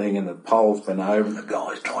on the thing, and the pole's been over, and the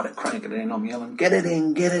guy's trying to crank it in. I'm yelling, "Get it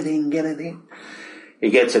in, get it in, get it in." He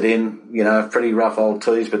gets it in, pretty rough old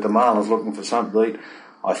tease, but the marlin's looking for something to eat.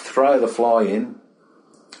 I throw the fly in.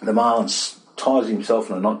 The marlin ties himself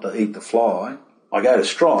in a knot to eat the fly. I go to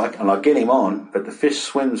strike, and I get him on, but the fish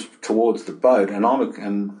swims towards the boat,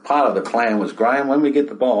 and part of the plan was, Graham, when we get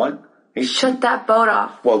the bite, Shut that boat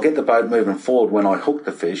off. Well, get the boat moving forward when I hook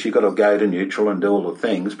the fish. You've got to go to neutral and do all the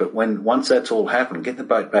things. But once that's all happened, get the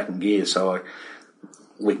boat back in gear so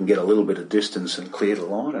we can get a little bit of distance and clear the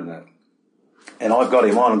line and that. And I've got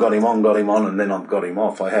him on, and then I've got him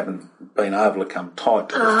off. I haven't been able to come tight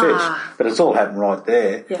to the fish. But it's all happened right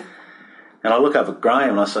there. Yeah. And I look up at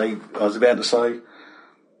Graham and I was about to say,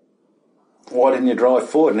 why didn't you drive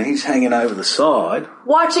forward? And he's hanging over the side.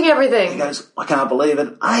 Watching everything. He goes, I can't believe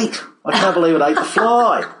it ate. I can't believe it ate the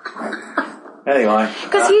fly. Anyway.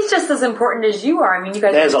 Because he's just as important as you are. I mean, you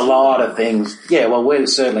guys... There's a lot of things. Yeah, well, we're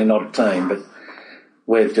certainly not a team, but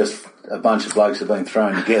we're just a bunch of blokes that have been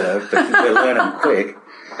thrown together, but we're learning quick.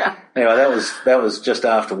 Anyway, that was just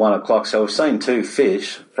after 1 o'clock, so we've seen 2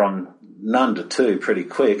 fish from none to 2 pretty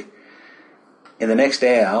quick. In the next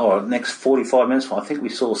hour, or next 45 minutes, I think we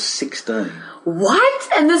saw 16. What?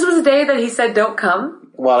 And this was the day that he said don't come?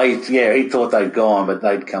 Well, he thought they'd gone, but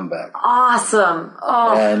they'd come back. Awesome.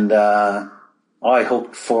 Oh. And I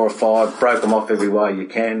hooked 4 or 5, broke them off every way you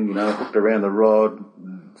can, hooked around the rod,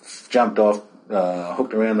 jumped off,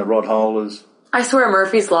 hooked around the rod holders. I swear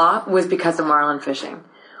Murphy's Law was because of marlin fishing.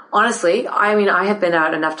 Honestly, I mean, I have been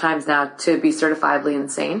out enough times now to be certifiably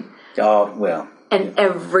insane. Oh, well. And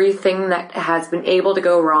everything that has been able to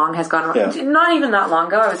go wrong has gone wrong. Yeah. Not even that long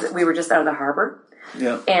ago, we were just out of the harbor.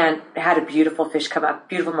 Yeah. And had a beautiful fish come up,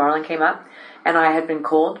 beautiful marlin came up, and I had been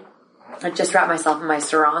cold. I just wrapped myself in my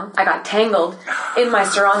sarong. I got tangled in my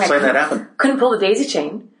sarong. Seen that happen. Couldn't pull the daisy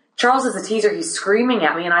chain. Charles is a teaser. He's screaming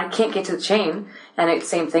at me, and I can't get to the chain. And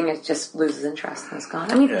same thing, it just loses interest and it's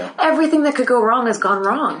gone. I mean, everything that could go wrong has gone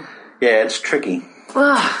wrong. Yeah, it's tricky.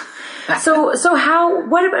 Ugh. So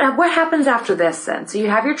what happens after this then? So you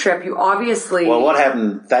have your trip, you obviously... Well, what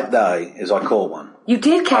happened that day is I caught one. You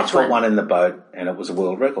did catch one? I caught one in the boat, and it was a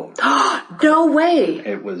world record. No way!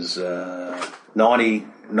 It was 90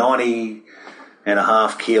 and a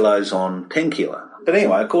half kilos on 10 kilo. But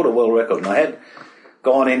anyway, I caught a world record, and I had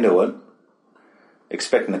gone into it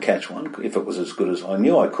expecting to catch one, if it was as good as I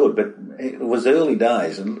knew I could, but it was early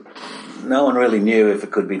days, and no one really knew if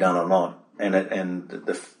it could be done or not. And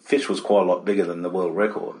the fish was quite a lot bigger than the world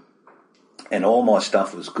record. And all my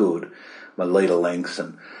stuff was good, my leader lengths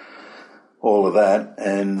and all of that.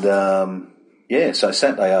 And, so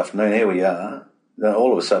Saturday afternoon, here we are. Then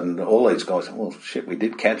all of a sudden, all these guys said, well, shit, we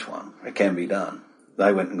did catch one. It can be done.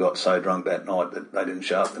 They went and got so drunk that night that they didn't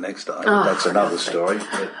show up the next day. That's another story.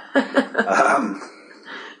 But,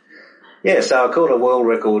 so I caught a world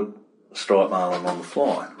record striped marlin on the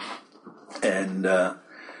fly. And...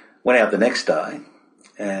 went out the next day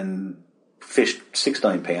and fished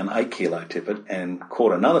 16 pound, 8 kilo tippet and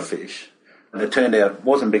caught another fish. And it turned out it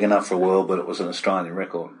wasn't big enough for a world, but it was an Australian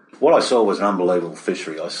record. What I saw was an unbelievable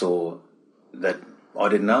fishery. I saw that I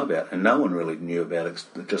didn't know about, and no one really knew about it.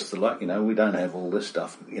 Just the luck, we don't have all this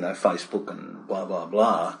stuff, Facebook and blah, blah,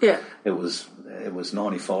 blah. Yeah. It was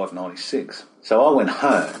 95, 96. So I went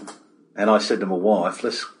home and I said to my wife,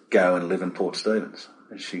 let's go and live in Port Stephens.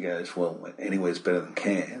 And she goes, well, anywhere's better than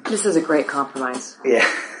Cairns. This is a great compromise. Yeah.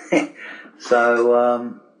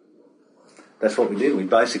 So that's what we did. We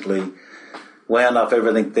basically wound up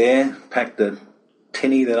everything there, packed the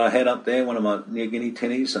tinny that I had up there, one of my New Guinea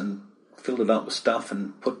tinnies, and filled it up with stuff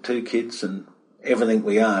and put 2 kids and everything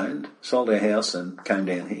we owned, sold our house and came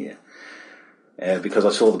down here. Because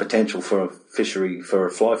I saw the potential for a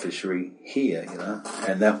fly fishery here,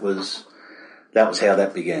 and that was how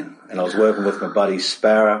that began. And I was working with my buddy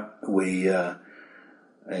Sparrow. We, the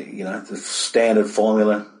standard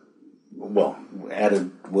formula,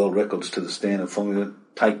 added world records to the standard formula,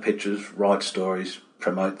 take pictures, write stories,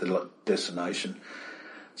 promote the destination,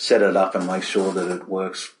 set it up and make sure that it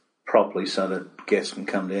works properly so that guests can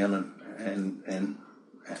come down and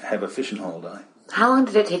have a fishing holiday. How long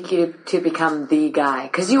did it take you to become the guy?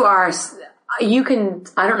 Because I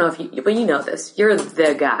don't know but you know this, you're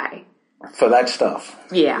the guy. For that stuff.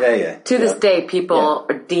 Yeah. Yeah. To this day,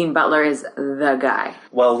 Dean Butler is the guy.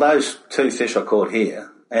 Well, those 2 fish I caught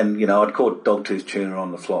here, and, I'd caught dogtooth tuna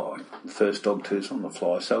on the fly, the first dogtooth on the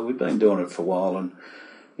fly, so we've been doing it for a while, and,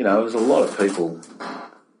 there was a lot of people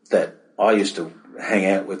that I used to hang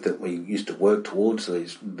out with that we used to work towards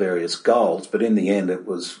these various goals, but in the end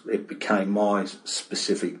it became my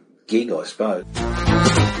specific gig, I suppose.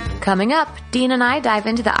 Coming up, Dean and I dive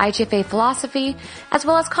into the IGFA philosophy as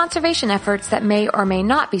well as conservation efforts that may or may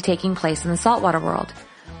not be taking place in the saltwater world.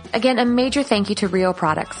 Again, a major thank you to Rio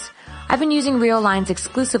Products. I've been using Rio lines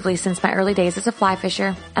exclusively since my early days as a fly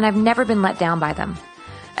fisher, and I've never been let down by them.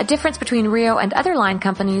 A difference between Rio and other line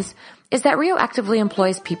companies is that Rio actively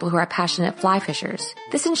employs people who are passionate fly fishers.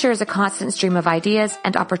 This ensures a constant stream of ideas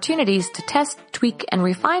and opportunities to test, tweak, and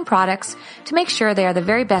refine products to make sure they are the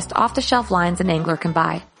very best off-the-shelf lines an angler can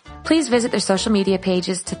buy. Please visit their social media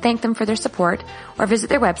pages to thank them for their support or visit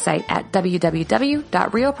their website at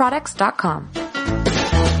www.rioproducts.com.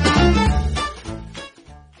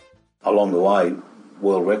 Along the way,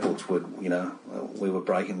 world records we were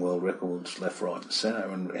breaking world records left, right and centre,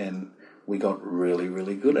 and we got really,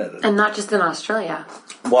 really good at it. And not just in Australia.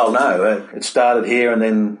 Well, no, it started here and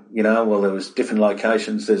then, there was different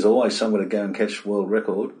locations. There's always somewhere to go and catch world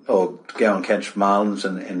record or to go and catch marlins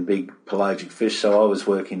and big pelagic fish. So I was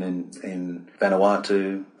working in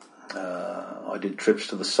Vanuatu. I did trips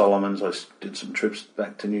to the Solomons. I did some trips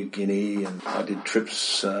back to New Guinea, and I did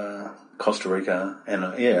trips Costa Rica, and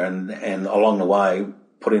along the way,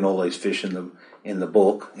 putting all these fish in the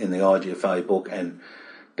book, in the IGFA book, and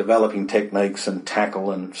developing techniques and tackle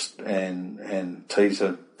and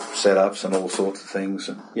teaser setups and all sorts of things.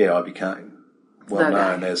 And I became well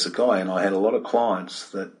known as a guy, and I had a lot of clients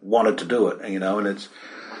that wanted to do it. And it's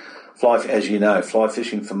fly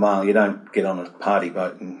fishing for marlin. You don't get on a party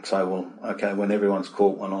boat and say, well, okay, when everyone's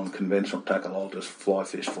caught one on conventional tackle, I'll just fly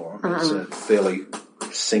fish for them. Mm-hmm. It's a fairly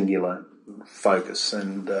singular focus,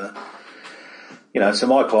 and so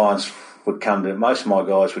my clients would come to, most of my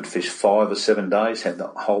guys would fish 5 or 7 days, had the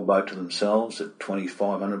whole boat to themselves at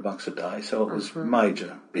 $2,500 a day. So it was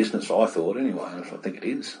major business, I thought, anyway. I think it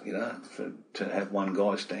is, to have one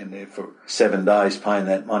guy stand there for 7 days paying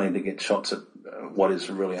that money to get shots at what is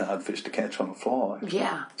a really hard fish to catch on a fly.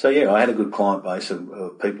 Yeah. So I had a good client base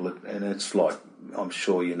of people, and it's like, I'm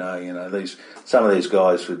sure some of these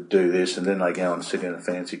guys would do this, and then they go and sit in a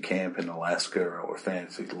fancy camp in Alaska or a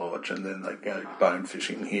fancy lodge, and then they go bone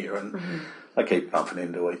fishing here, and they keep bumping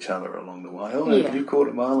into each other along the way. Have you caught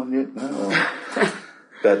a marlin yet? No.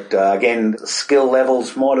 But again, skill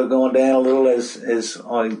levels might have gone down a little as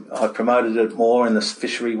I promoted it more, and the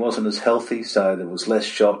fishery wasn't as healthy, so there was less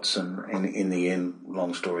shots, and in the end,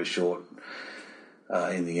 long story short,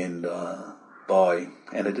 and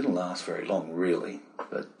it didn't last very long, really,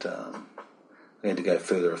 but we had to go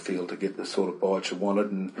further afield to get the sort of bites you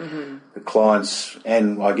wanted, and the clients,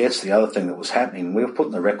 and I guess the other thing that was happening, we were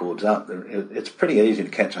putting the records up. It's pretty easy to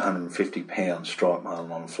catch 150-pound striped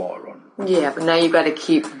marlin on a fly rod. Yeah, but now you've got to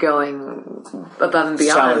keep going above and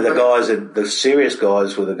beyond. Some of the guys, the serious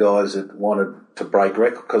guys, were the guys that wanted to break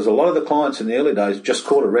record, because a lot of the clients in the early days just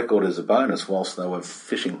caught a record as a bonus whilst they were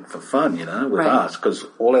fishing for fun, with us, because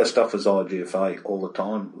all our stuff was IGFA all the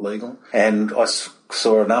time, legal. And I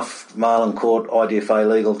saw enough marlin caught IGFA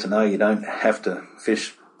legal to know you don't have to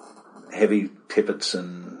fish heavy tippets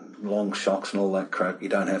and long shocks and all that crap. You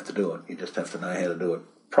don't have to do it. You just have to know how to do it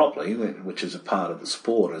properly, which is a part of the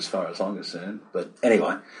sport as far as I'm concerned. But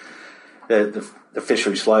anyway, the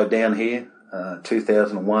fishery slowed down here.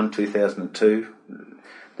 2001, 2002,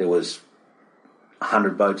 there was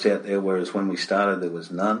 100 boats out there, whereas when we started there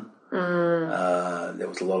was none. There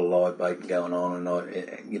was a lot of live bait going on, and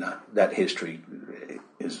that history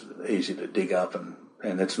is easy to dig up, and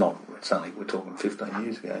it's only, we're talking 15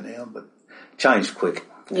 years ago now, but changed quick.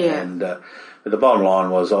 Yeah. And but the bottom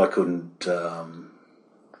line was I couldn't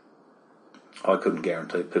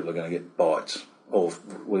guarantee people are going to get bites, or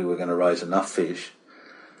we were going to raise enough fish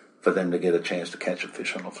for them to get a chance to catch a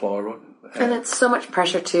fish on a fly rod. And it's so much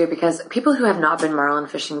pressure too, because people who have not been marlin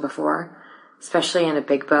fishing before, especially in a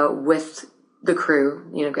big boat with the crew,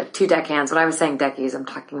 got 2 deckhands. When I was saying deckies, I'm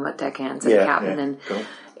talking about deckhands and captain. And cool.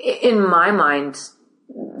 In my mind,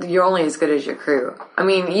 you're only as good as your crew. I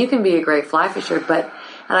mean, you can be a great fly fisher,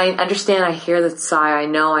 and I understand, I hear the sigh, I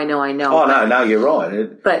know. Oh, no, you're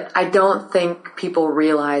right. But I don't think people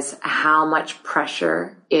realize how much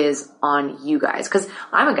pressure is on you guys. Because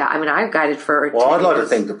I'm a guy, I've guided for 2 years. I'd like to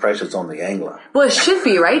think the pressure's on the angler. Well, it should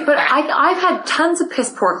be, right? But I've had tons of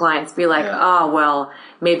piss poor clients be like, oh, well,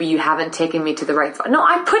 maybe you haven't taken me to the right spot. No,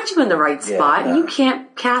 I put you in the right spot. You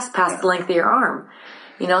can't cast past the length of your arm.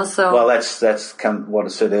 So... Well, that's what I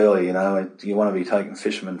said earlier, you want to be taking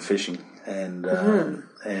fishermen fishing. And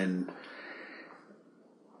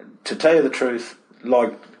to tell you the truth,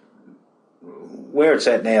 like where it's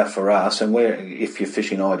at now for us, and if you're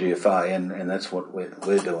fishing IGFA, and that's what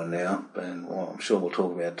we're doing now, and I'm sure we'll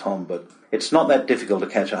talk about Tom, but it's not that difficult to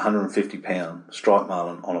catch a 150-pound striped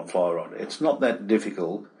marlin on a fly rod. It's not that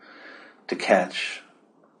difficult to catch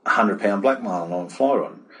a 100-pound black marlin on a fly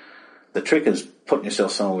rod. The trick is putting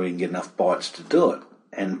yourself somewhere where you can get enough bites to do it,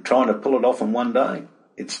 and trying to pull it off in one day.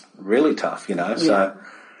 It's really tough, Yeah.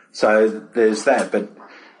 So there's that, but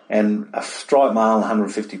And a striped marlin,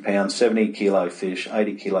 150 pounds, 70 kilo fish,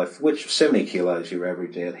 80 kilo, which 70 kilos your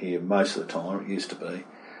average out here most of the time, it used to be.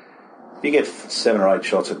 If you get 7 or 8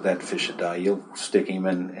 shots at that fish a day, you'll stick him,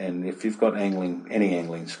 and if you've got any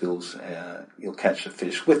angling skills, you'll catch the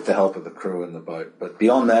fish with the help of the crew in the boat. But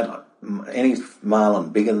beyond that, any marlin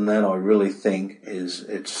bigger than that, I really think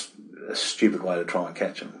it's a stupid way to try and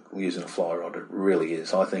catch them using a fly rod. It really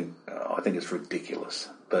is. I think it's ridiculous.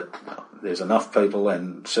 But there's enough people,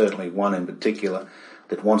 and certainly one in particular,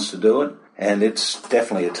 that wants to do it, and it's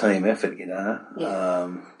definitely a team effort,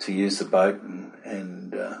 to use the boat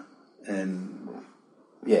and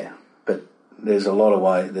but there's a lot of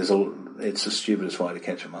way. It's the stupidest way to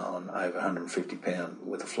catch a marlin over 150 pound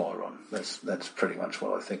with a fly rod. That's pretty much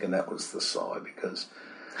what I think, and that was the side, because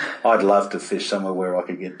I'd love to fish somewhere where I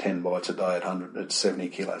could get 10 bites a day at 70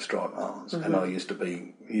 kilo striped marlins, and I used to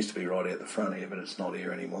be right out the front here, but it's not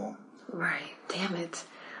here anymore. Right, damn it.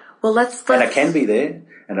 Well, let's and it can be there,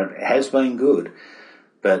 and it has been good,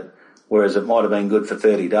 but whereas it might have been good for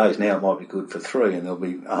 30 days, now it might be good for 3, and there'll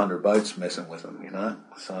be 100 boats messing with them,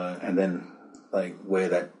 So, and then they wear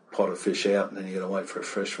that pot of fish out, and then you got to wait for a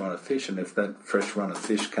fresh run of fish. And if that fresh run of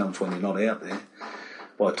fish comes when you're not out there,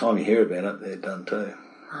 by the time you hear about it, they're done too.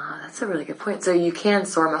 Oh, that's a really good point. So you can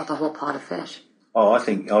swarm out the whole pot of fish. Oh, I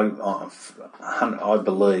think I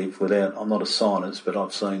believe, I'm not a scientist, but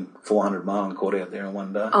I've seen 400 marlin caught out there in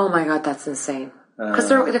one day. Oh my God, that's insane. Because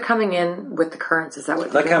they're coming in with the currents, is that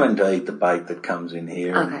what they come in to eat the bait that comes in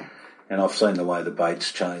here? Okay. And I've seen the way the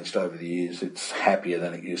bait's changed over the years. It's happier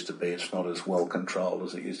than it used to be. It's not as well controlled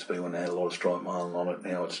as it used to be when they had a lot of striped marlin on it.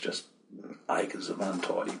 Now it's just acres of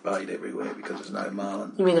untidy bait everywhere because there's no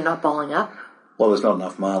marlin. You mean they're not balling up? Well, there's not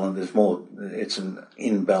enough marlin. There's more. It's an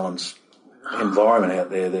imbalanced environment out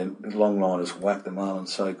there. The longliners whacked the marlin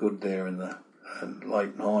so good there in the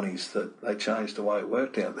late 90s that they changed the way it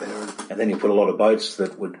worked out there. And then you put a lot of boats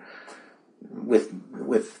that would,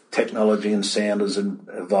 with technology and sounders and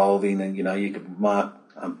evolving, and you could mark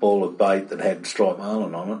a ball of bait that had striped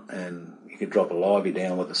marlin on it, and you could drop a livey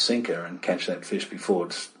down with a sinker and catch that fish before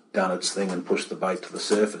it's done its thing and push the bait to the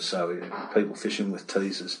surface. So people fishing with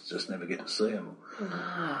teasers just never get to see them.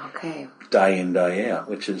 Oh, okay. Day in, day out,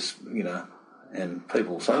 which is, and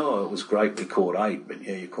people say, oh, it was great we caught 8, but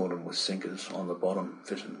you caught them with sinkers on the bottom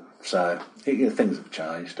fishing. So things have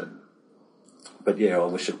changed. But I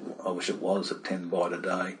wish it was a 10 bite a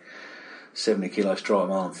day, 70 kilo striped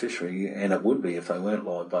marlin fishery, and it would be if they weren't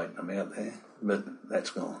live baiting them out there. But that's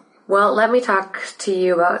gone. Well, let me talk to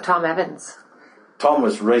you about Tom Evans. Tom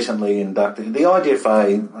was recently inducted. The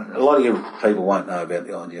IGFA, a lot of you people won't know about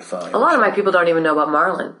the IGFA. A lot of my people don't even know about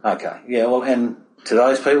marlin. Okay, yeah, well, and to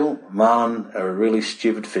those people, marlin are a really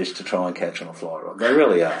stupid fish to try and catch on a fly rod. They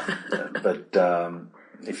really are. But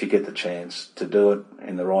if you get the chance to do it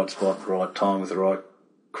in the right spot, the right time, with the right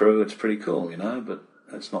crew, it's pretty cool, but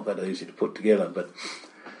it's not that easy to put together. But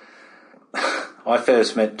I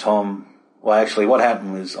first met Tom. Well, actually, what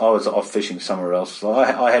happened was I was off fishing somewhere else.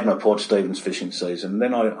 I had my Port Stephens fishing season,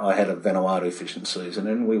 then I had a Vanuatu fishing season,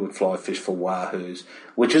 and we would fly fish for wahoos,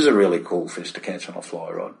 which is a really cool fish to catch on a fly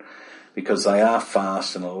rod, because they are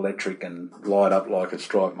fast and electric and light up like a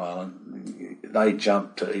striped marlin. They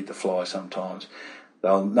jump to eat the fly sometimes.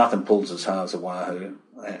 Nothing pulls as hard as a wahoo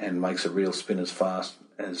and makes a reel spin as fast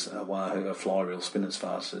as a wahoo, a fly reel spin as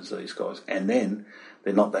fast as these guys. And then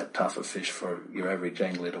they're not that tough a fish for your average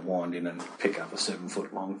angler to wind in and pick up a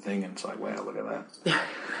 7-foot long thing and say, wow, look at that.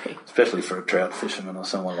 Especially for a trout fisherman or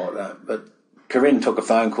someone like that. But Corinne took a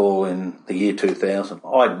phone call in the year 2000.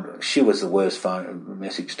 She was the worst phone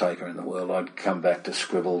message taker in the world. I'd come back to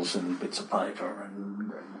scribbles and bits of paper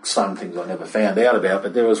and some things I never found out about.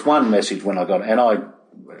 But there was one message when I got it, and I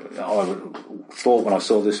thought when I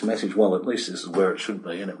saw this message, well, at least this is where it should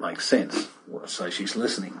be, and it makes sense. So she's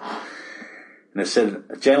listening. And it said,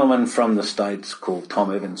 a gentleman from the States called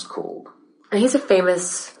Tom Evans called. And he's a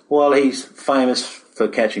famous... Well, he's famous for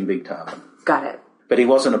catching big tarpon. Got it. But he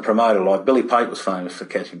wasn't a promoter like Billy Pate was famous for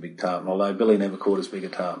catching big tarpon, although Billy never caught as big a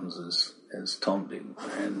tarpons as Tom did.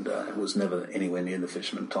 And it was never anywhere near the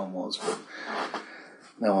fisherman Tom was, but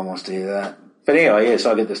no one wants to hear that. But anyway, yes,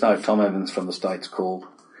 I get this note, Tom Evans from the States called,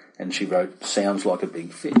 and she wrote, sounds like a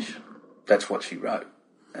big fish. That's what she wrote.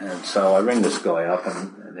 And so I ring this guy up,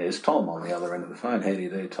 and there's Tom on the other end of the phone. How do you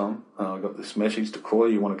do, Tom? I got this message to call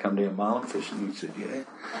you. You want to come down marlin fishing? He said, yeah.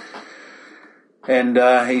 And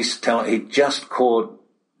he just caught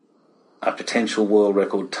a potential world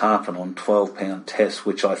record tarpon on 12-pound test,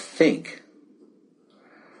 which I think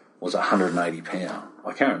was 180 pound.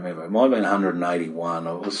 I can't remember. It might have been 181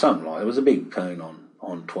 or something like that. It was a big coon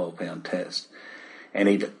on 12-pound test. And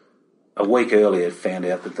he'd a week earlier found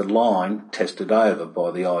out that the line tested over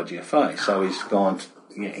by the IGFA. So he's gone,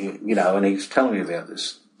 and he's telling me about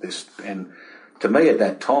this, and to me at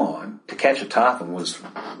that time, to catch a tarpon was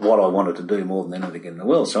what I wanted to do more than anything in the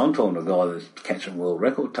world. So I'm talking to a guy that's catching world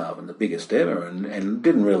record tarpon, the biggest ever, and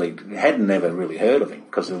hadn't never really heard of him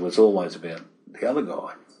because it was always about the other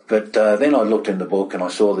guy. But then I looked in the book and I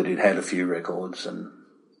saw that he'd had a few records. And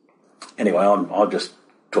anyway, I'm just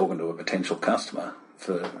talking to a potential customer.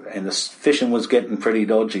 And the fishing was getting pretty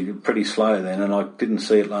dodgy, pretty slow then, and I didn't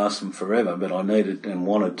see it lasting forever, but I needed and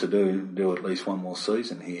wanted to do at least one more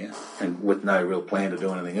season here, and with no real plan to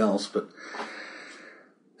do anything else. But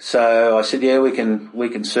so I said, yeah, we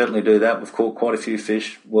can certainly do that. We've caught quite a few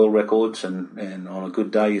fish, world records, and on a good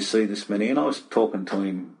day you see this many. And I was talking to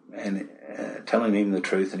him and telling him the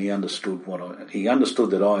truth, and he understood he understood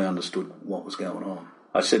that I understood what was going on.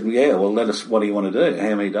 I said, yeah, well, what do you want to do?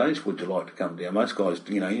 How many days would you like to come down? Most guys,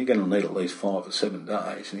 you're going to need at least 5 or 7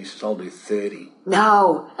 days. And he says, I'll do 30.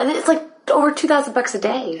 No. And it's like over $2,000 a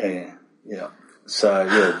day. Yeah. So,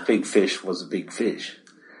 yeah, big fish was a big fish.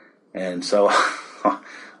 And so I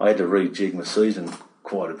had to rejig my season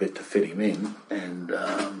quite a bit to fit him in. And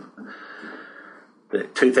the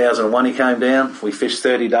 2001 he came down. We fished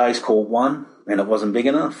 30 days, caught one. And it wasn't big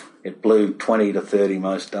enough. It blew 20 to 30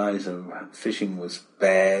 most days, and fishing was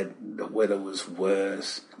bad. The weather was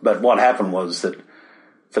worse. But what happened was that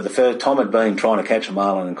for the first, Tom had been trying to catch a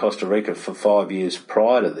marlin in Costa Rica for 5 years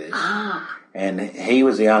prior to this. And he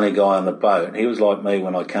was the only guy on the boat. He was like me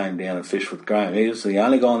when I came down and fished with Graham. He was the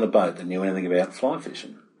only guy on the boat that knew anything about fly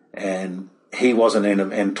fishing. And he wasn't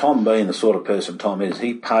and Tom, being the sort of person Tom is,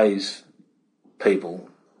 he pays people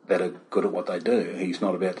that are good at what they do. He's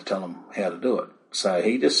not about to tell them how to do it. So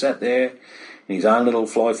he just sat there in his own little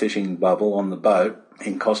fly fishing bubble on the boat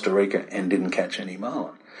in Costa Rica and didn't catch any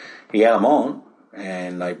marlin. He had them on,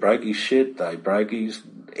 and they broke his shit, they broke his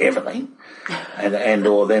everything,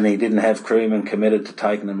 or then he didn't have crewmen committed to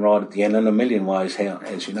taking them right at the end, and a million ways how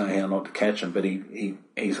not to catch them. But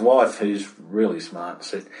his wife, who's really smart,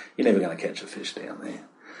 said, "You're never going to catch a fish down there."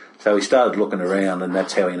 So he started looking around, and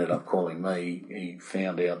that's how he ended up calling me. He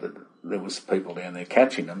found out that there was people down there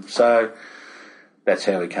catching them. So that's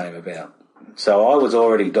how he came about. So I was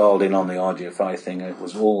already dialed in on the IGFA thing. It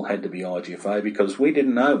was all had to be IGFA because we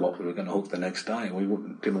didn't know what we were going to hook the next day. We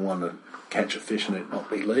didn't want to catch a fish and it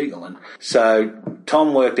not be legal. And so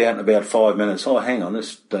Tom worked out in about 5 minutes, hang on,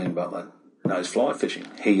 this Dean Butler knows fly fishing.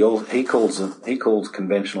 He calls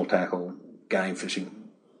conventional tackle game fishing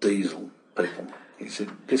diesel people. He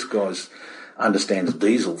said, this guy understands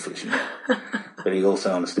diesel fishing, but he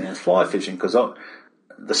also understands fly fishing because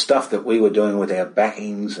the stuff that we were doing with our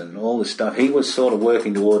backings and all this stuff, he was sort of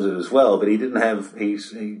working towards it as well, but he didn't have, he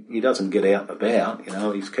doesn't get out and about,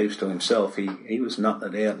 he keeps to himself. He was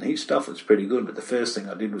nutting it out, and his stuff was pretty good, but the first thing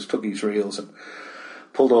I did was took his reels and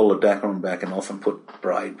pulled all the Dacron backing off and put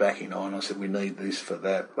braid backing on. I said, we need this for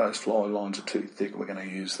that. Those fly lines are too thick, we're going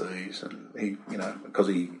to use these. And he, because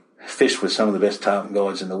he fished with some of the best tarpon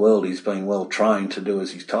guides in the world, he's been well trained to do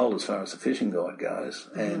as he's told as far as the fishing guide goes.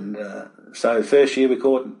 And so the first year we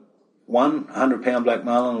caught 100-pound black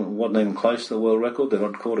marlin. Wasn't even close to the world record that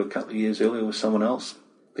I'd caught a couple of years earlier with someone else.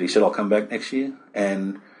 But he said, I'll come back next year,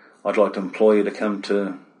 and I'd like to employ you to come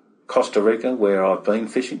to Costa Rica where I've been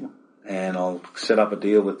fishing, and I'll set up a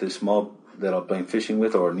deal with this mob that I've been fishing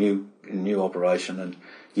with, or a new operation, and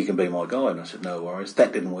you can be my guide. And I said, no worries.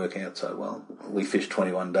 That didn't work out so well. We fished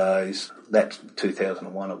 21 days. That's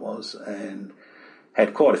 2001 it was, and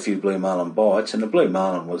had quite a few blue marlin bites. And the blue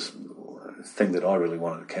marlin was the thing that I really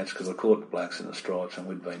wanted to catch because I caught the blacks and the stripes, and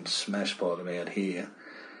we'd been smashed by them out here.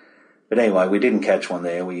 But anyway, we didn't catch one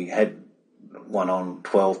there. We had one on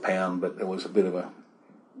 12-pound, but there was a bit of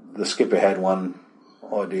the skipper had one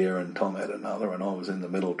idea and Tom had another, and I was in the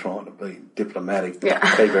middle trying to be diplomatic, keep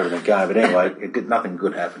everything going. But anyway, nothing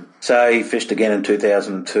good happened. So he fished again in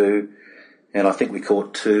 2002, and I think we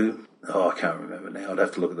caught 2. I can't remember now. I'd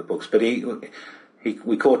have to look at the books. But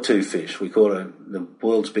we caught 2 fish. We caught the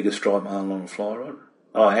world's biggest striped marlin on a fly rod.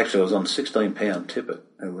 Oh, actually, I was on 16-pound tippet.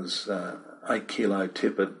 It was 8-kilo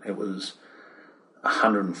tippet. It was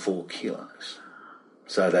 104 kilos.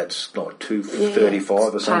 So that's like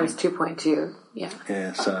 235 or something. Times 2.2, yeah.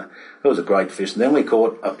 Yeah, so it was a great fish. And then we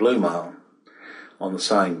caught a blue marlin on the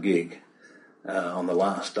same gig on the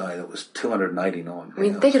last day. That was 289 pounds. I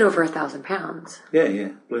mean, they get over 1,000 pounds. Yeah,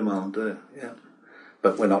 blue marlin do, yeah.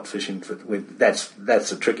 But we're not fishing for... That's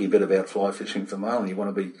the tricky bit about fly fishing for marlin. You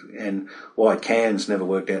want to be... And White Cairns never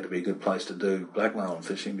worked out to be a good place to do black marlin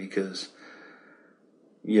fishing because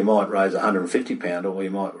you might raise 150-pounder or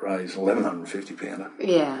you might raise 1,150-pounder.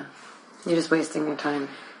 Yeah, you're just wasting your time.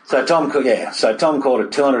 So Tom caught a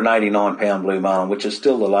 289-pound blue marlin, which is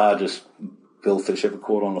still the largest billfish ever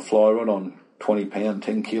caught on a fly rod on 20-pound,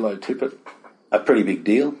 10-kilo tippet. A pretty big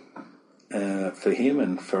deal for him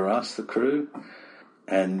and for us, the crew.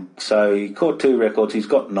 And so he caught 2 records. He's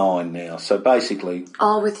got 9 now. So basically...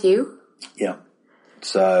 All with you? Yeah.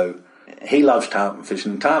 So he loves tarpon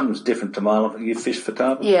fishing. Tarpon's different to marlin. You fish for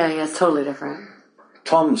tarpon? Yeah, it's totally different.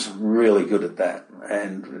 Tom's really good at that.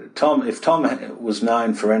 And if Tom was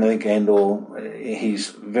known for anything he's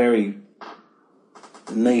very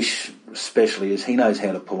niche, especially, is he knows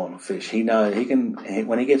how to pull on a fish.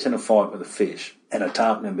 When he gets in a fight with a fish, and a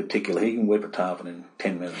tarpon in particular, he can whip a tarpon in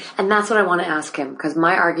 10 minutes. And that's what I want to ask him, because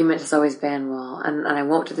my argument has always been, and I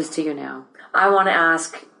won't do this to you now. I want to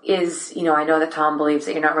ask I know that Tom believes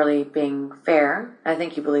that you're not really being fair. I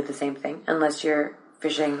think you believe the same thing, unless you're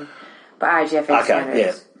fishing by IGFA standards.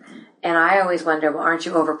 Yeah. And I always wonder, well, aren't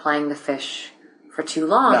you overplaying the fish for too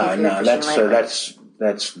long? No,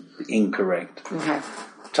 that's incorrect. Okay.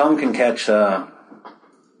 Tom can catch, I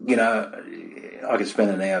could spend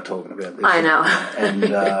an hour talking about this. I know.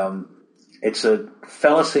 And it's a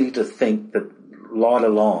fallacy to think that lighter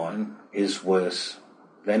line is worse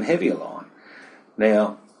than heavier line.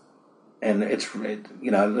 Now,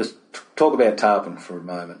 let's talk about tarpon for a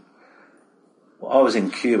moment. Well, I was in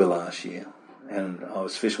Cuba last year, and I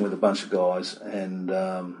was fishing with a bunch of guys, and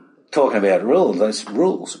talking about rules. They said,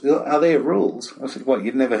 rules? Are there rules? I said, what,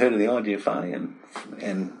 you've never heard of the IGFA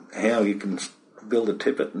and how you can build a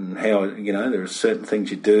tippet and how, there are certain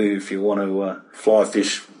things you do if you want to fly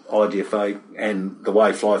fish IGFA and the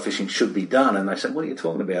way fly fishing should be done. And they said, what are you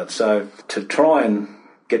talking about? So to try and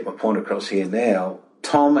get my point across here now,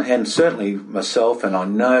 Tom and certainly myself, and I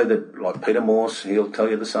know that, like Peter Morse, he'll tell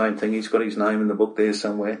you the same thing. He's got his name in the book there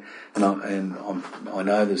somewhere. And I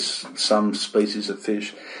know there's some species of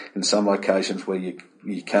fish in some locations where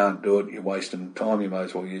you can't do it. You're wasting time. You may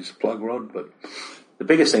as well use a plug rod. But the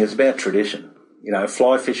biggest thing is about tradition.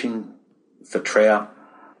 Fly fishing for trout.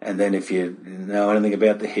 And then if you know anything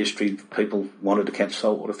about the history, people wanted to catch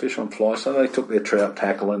saltwater fish on fly, so they took their trout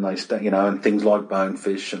tackle and and things like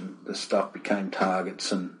bonefish and the stuff became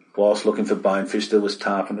targets. And whilst looking for bonefish, there was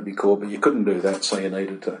tarpon to be caught, but you couldn't do that, so you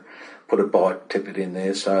needed to put a bite tippet in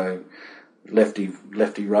there. So Lefty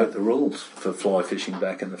wrote the rules for fly fishing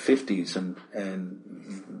back in the 50s, and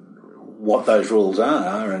what those rules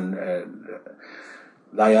are, and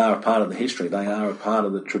they are a part of the history. They are a part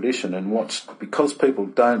of the tradition. And because people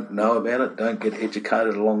don't know about it, don't get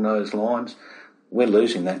educated along those lines, we're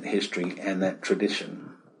losing that history and that tradition.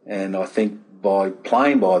 And I think by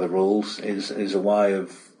playing by the rules is a way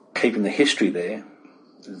of keeping the history there,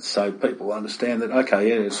 so people understand that,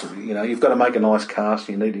 okay, you've got to make a nice cast.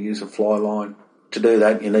 You need to use a fly line. To do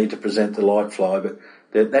that, you need to present the light fly. But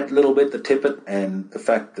that little bit, the tippet, and the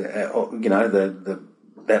fact that,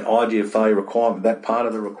 that IGFA requirement, that part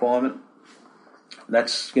of the requirement,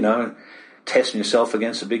 that's, testing yourself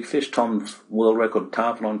against a big fish. Tom's world record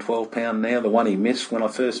tarpon on 12-pound now. The one he missed when I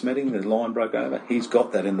first met him, the line broke over. He's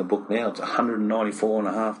got that in the book now. It's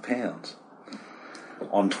 194.5 pounds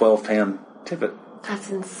on 12-pound tippet.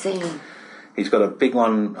 That's insane. He's got a big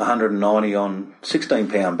one, 190 on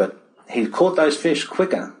 16-pound, but he caught those fish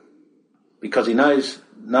quicker because he knows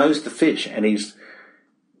the fish, and he's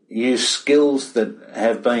used skills that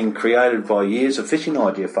have been created by years of fishing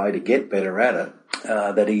IGFA to get better at it,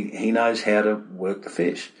 that he knows how to work the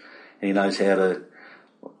fish. And he knows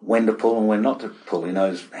when to pull and when not to pull. He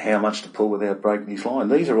knows how much to pull without breaking his line.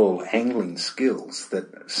 These are all angling skills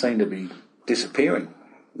that seem to be disappearing.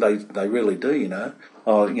 They really do,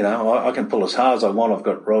 I can pull as hard as I want. I've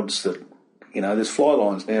got rods that, there's fly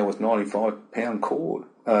lines now with 95-pound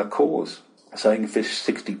cores. So you can fish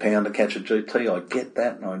 60-pound to catch a GT. I get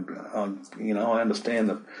that, and I understand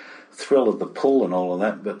the thrill of the pull and all of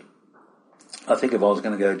that. But I think if I was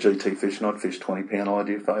going to go GT fishing, I'd fish 20-pound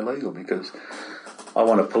IGFA legal, because I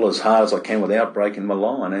want to pull as hard as I can without breaking my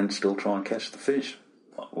line and still try and catch the fish.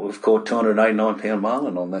 We've caught 289-pound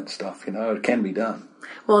marlin on that stuff. It can be done.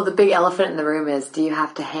 Well, the big elephant in the room is, do you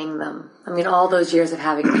have to hang them? I mean, all those years of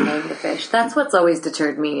having to hang the fish. That's what's always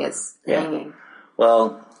deterred me, is hanging.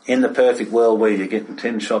 Well, in the perfect world where you're getting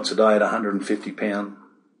 10 shots a day at 150-pound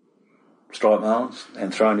striped marlins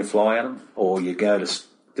and throwing your fly at them, or you go to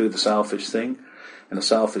do the sailfish thing, and a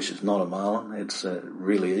sailfish is not a marlin. It's a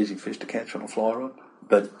really easy fish to catch on a fly rod.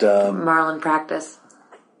 But marlin practice.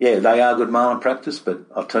 Yeah, they are good marlin practice, but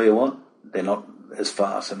I'll tell you what, they're not as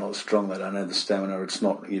fast, they're not as strong, they don't have the stamina. It's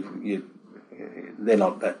not they're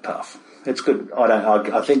not that tough. It's good.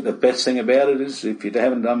 I think the best thing about it is, if you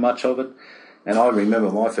haven't done much of it, and I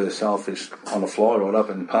remember my first sailfish on a fly rod up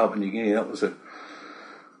in Papua New Guinea. That was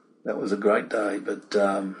That was a great day, but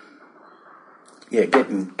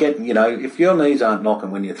getting if your knees aren't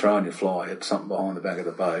knocking when you're throwing your fly at something behind the back of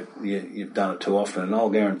the boat, you've done it too often, and I'll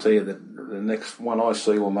guarantee you that the next one I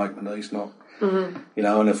see will make my knees knock. Mm-hmm.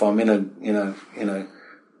 And if I'm in a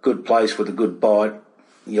good place with a good bite,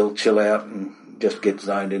 you'll chill out and just get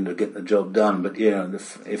zoned into getting the job done. But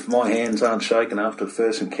if my hands aren't shaking after the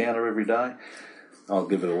first encounter every day, I'll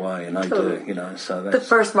give it away, and they do, so that's... The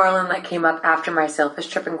first marlin that came up after my sailfish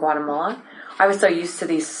trip in Guatemala, I was so used to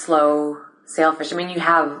these slow sailfish. I mean, you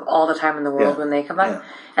have all the time in the world when they come up,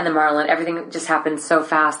 and the marlin, everything just happened so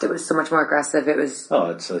fast. It was so much more aggressive. It was...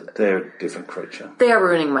 they're a different creature. They are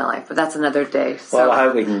ruining my life, but that's another day. So. Well, I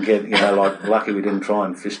hope we can get, lucky we didn't try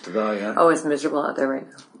and fish today. Oh, it's miserable out there right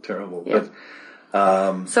now. Terrible. Yeah.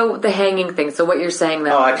 But, so the hanging thing, so what you're saying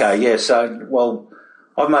now... Oh, okay, yeah. So, well,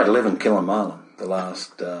 I've made a living killing marlin the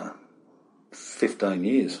last 15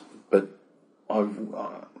 years, but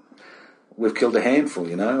we've killed a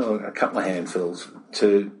handful, a couple of handfuls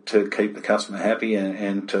to keep the customer happy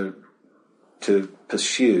and to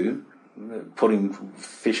pursue putting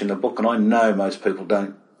fish in the book. And I know most people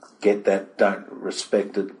don't get that, don't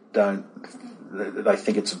respect it, they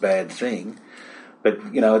think it's a bad thing. But,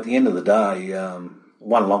 at the end of the day,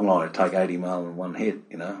 one long line would take 80 marlin in one hit,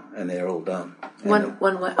 and they're all done. One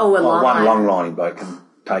long One line. long lining boat can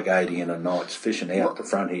take 80 in a night's fishing out the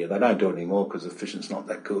front here. They don't do it anymore because the fishing's not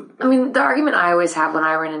that good. I mean, the argument I always have when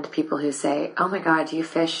I run into people who say, oh my God, do you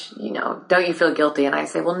fish? Don't you feel guilty? And I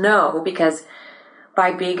say, well, no, because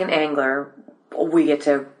by being an angler, we get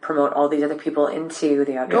to promote all these other people into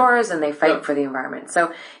the outdoors and they fight for the environment.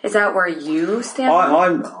 So is that where you stand?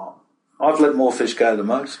 I've let more fish go than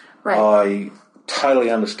most. Right. I totally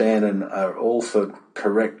understand and are all for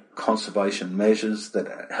correct conservation measures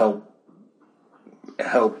that help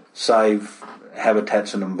save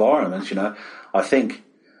habitats and environments. I think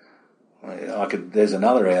there's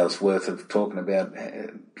another hour's worth of talking about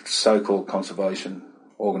so-called conservation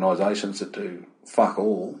organisations that do fuck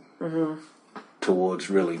all towards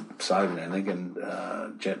really saving anything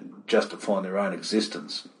and justifying their own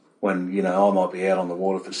existence. When, I might be out on the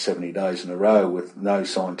water for 70 days in a row with no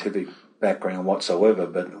scientific background whatsoever,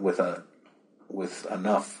 but with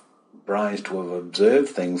enough brains to have observed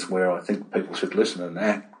things where I think people should listen and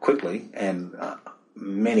act quickly, and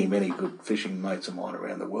many, many good fishing mates of mine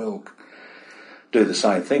around the world do the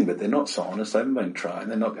same thing, but they're not scientists, they haven't been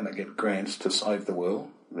trained, they're not going to get grants to save the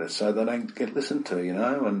world, so they don't get listened to,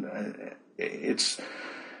 and it's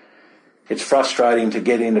frustrating to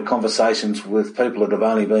get into conversations with people that have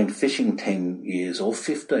only been fishing 10 years or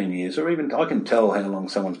 15 years, or even I can tell how long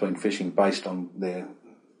someone's been fishing based on their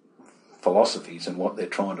philosophies and what they're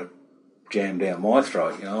trying to jam down my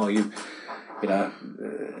throat.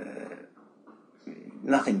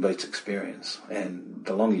 Nothing beats experience, and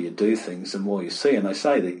the longer you do things, the more you see. And they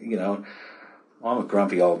say that, I'm a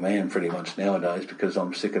grumpy old man pretty much nowadays because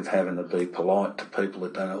I'm sick of having to be polite to people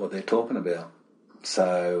that don't know what they're talking about.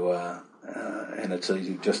 So, and it's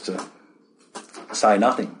easy just to say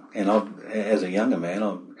nothing. And as a younger man,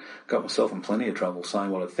 I've got myself in plenty of trouble saying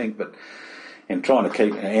what I think, but in trying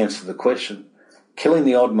to answer the question, killing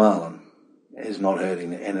the odd marlin is not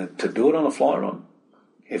hurting. And to do it on a fly rod,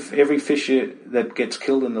 if every fish that gets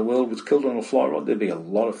killed in the world was killed on a fly rod, there'd be a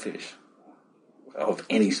lot of fish of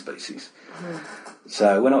any species.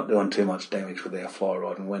 So we're not doing too much damage with our fly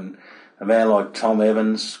rod. And when a man like Tom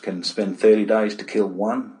Evans can spend 30 days to kill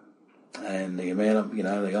one, and the amount of,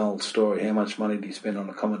 the old story, how much money do you spend on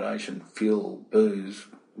accommodation, fuel, booze,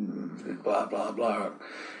 blah, blah, blah,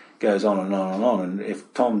 goes on and on and on. And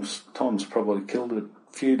if Tom's probably killed a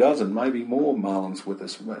few dozen, maybe more marlins with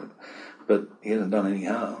us, but he hasn't done any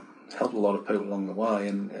harm. He's helped a lot of people along the way.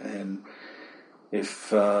 And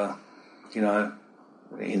if,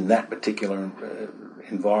 in that particular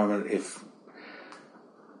environment, if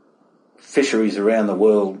fisheries around the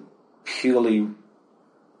world purely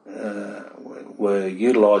were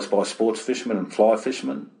utilised by sports fishermen and fly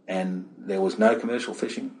fishermen, and there was no commercial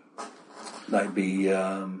fishing, they'd be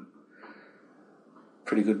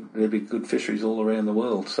pretty good. There'd be good fisheries all around the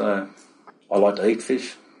world. So I like to eat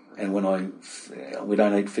fish, and we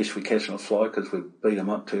don't eat fish we catch on a fly because we beat them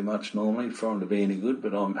up too much normally for them to be any good.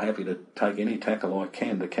 But I'm happy to take any tackle I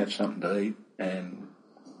can to catch something to eat, and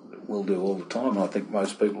we'll do all the time. I think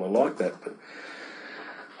most people are like that, but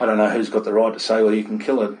I don't know who's got the right to say, well, you can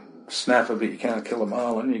kill a snapper, but you can't kill a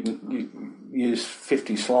marlin. You use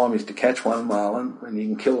 50 slimies to catch one marlin, and you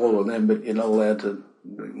can kill all of them, but you're not allowed to,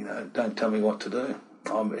 don't tell me what to do.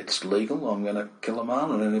 It's legal. I'm going to kill a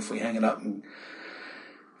marlin, and if we hang it up and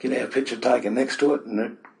get our picture taken next to it, and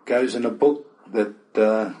it goes in a book that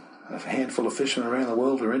a handful of fishermen around the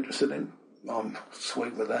world are interested in, I'm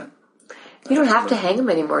sweet with that. You don't have to hang them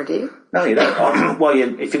anymore, do you? No, you don't. Well,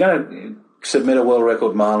 if you're going to submit a world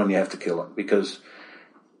record marlin, you have to kill it, because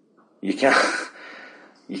you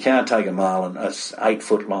can't take a marlin, an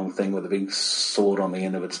 8-foot long thing with a big sword on the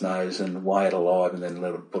end of its nose, and weigh it alive and then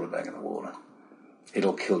put it back in the water.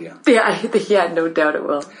 It'll kill you. Yeah, no doubt it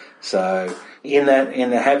will. So in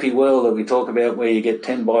the happy world that we talk about, where you get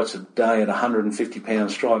 10 bites a day at 150-pound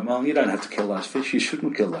striped marlin, you don't have to kill those fish. You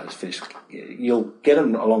shouldn't kill those fish. You'll get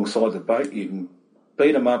them alongside the boat. You can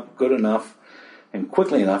beat them up good enough and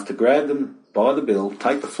quickly enough to grab them by the bill,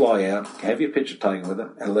 take the fly out, have your picture taken with it,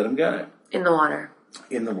 and let them go. In the water.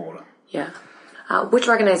 In the water. Yeah. Which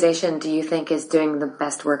organization do you think is doing the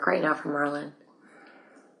best work right now for marlin?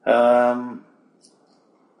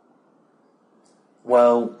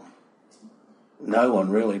 Well, no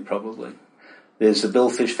one really, probably. There's the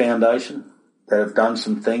Billfish Foundation. They have done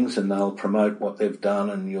some things, and they'll promote what they've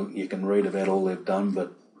done, and you can read about all they've done,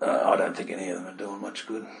 but I don't think any of them are doing much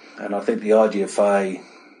good. And I think the IGFA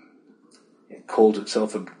calls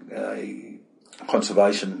itself a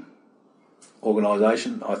conservation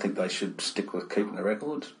organisation. I think they should stick with keeping the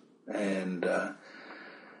records and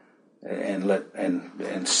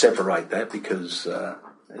separate that, because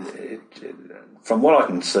from what I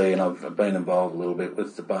can see, and I've been involved a little bit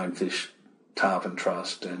with the Bonefish Tarpon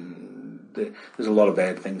Trust, and there's a lot of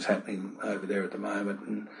bad things happening over there at the moment,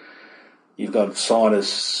 and you've got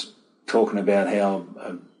scientists talking about how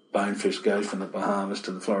bonefish goes from the Bahamas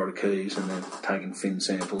to the Florida Keys, and they're taking fin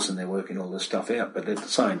samples and they're working all this stuff out, but at the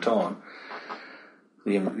same time,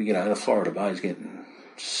 the Florida Bay is getting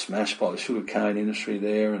smashed by the sugar cane industry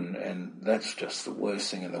there, and that's just the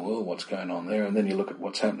worst thing in the world, what's going on there. And then you look at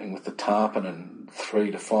what's happening with the tarpon, and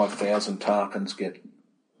 3,000 to 5,000 tarpons get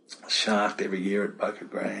shanked every year at Boca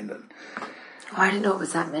Grande. And I didn't know it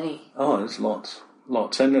was that many. Oh, there's lots,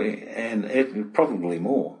 and it, probably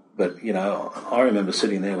more. But, I remember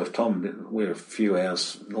sitting there with Tom, we're a few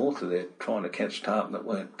hours north of there, trying to catch tarpon that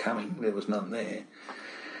weren't coming. There was none there.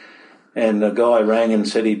 And a guy rang and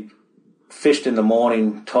said he fished in the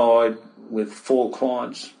morning tide with 4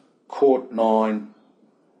 clients, caught 9,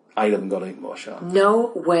 8 of them got eaten by sharks.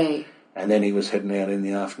 No way. And then he was heading out in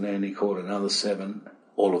the afternoon, he caught another 7,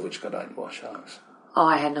 all of which got eaten by sharks. Oh,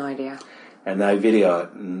 I had no idea. And they video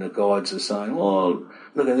it, and the guides are saying, "Oh,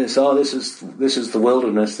 look at this! Oh, this is the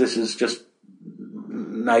wilderness. This is just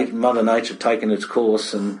Mother Nature taking its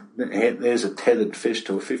course." And there's a tethered fish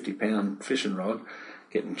to a 50-pound fishing rod,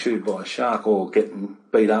 getting chewed by a shark, or getting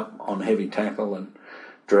beat up on heavy tackle and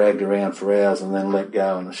dragged around for hours, and then let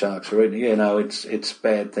go, and the sharks are eating. It's a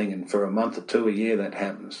bad thing, and for a month or 2 a year that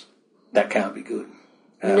happens. That can't be good.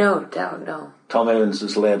 No doubt, no. Tom Evans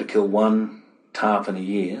is allowed to kill 1 tarpon a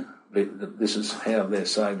year. This is how they're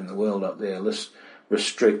saving the world up there. Let's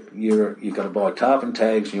restrict. You've got to buy tarpon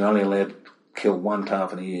tags, and you're only allowed to kill 1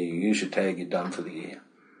 tarpon a year. You use your tag, you're done for the year.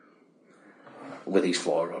 With his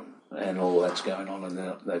fly rod. And all that's going on, and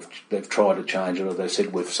they've tried to change it, or they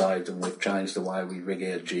said we've saved and we've changed the way we rig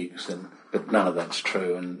our jigs, but none of that's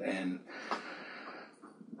true, and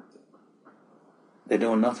they're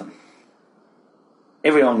doing nothing.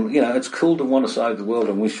 Everyone, it's cool to want to save the world,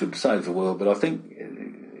 and we should save the world, but I think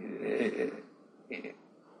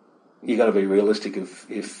you got to be realistic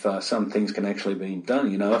if some things can actually be done.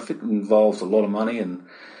 If it involves a lot of money and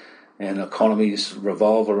economies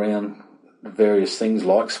revolve around various things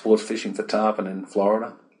like sports fishing for tarpon in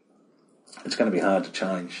Florida, it's going to be hard to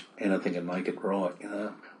change anything and make it right.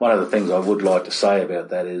 One of the things I would like to say about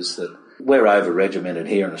that is that we're over-regimented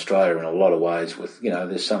here in Australia in a lot of ways. With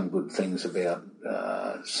there's some good things about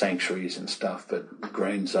sanctuaries and stuff, but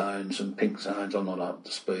green zones and pink zones, I'm not up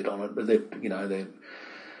to speed on it. But they're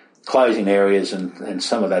closing areas, and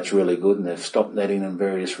some of that's really good, and they've stopped netting in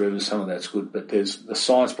various rivers. Some of that's good, but there's the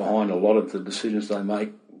science behind a lot of the decisions they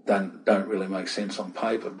make don't really make sense on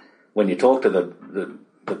paper. When you talk to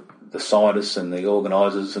the scientists and the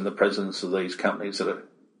organisers and the presidents of these companies that have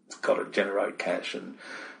got to generate cash and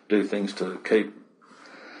do things to keep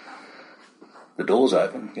the doors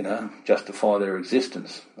open, justify their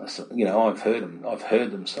existence. I've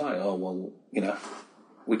heard them say, "Oh well,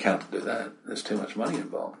 we can't do that. There's too much money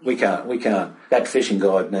involved. We can't. That fishing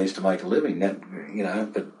guide needs to make a living.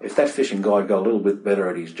 But if that fishing guide got a little bit better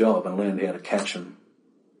at his job and learned how to catch them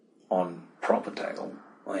on proper tackle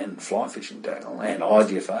and fly fishing tackle and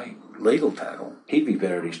IGFA legal tackle, he'd be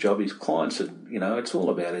better at his job. His clients said, it's all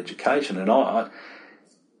about education. And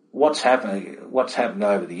what's happened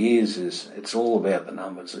over the years is it's all about the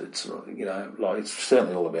numbers. It's it's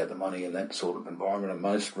certainly all about the money in that sort of environment, and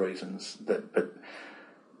most reasons but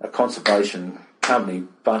a conservation company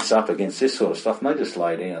butts up against this sort of stuff, and they just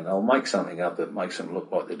lay down. They'll make something up that makes them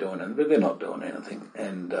look like they're doing it, but they're not doing anything.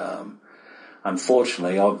 And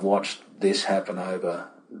unfortunately, I've watched this happen over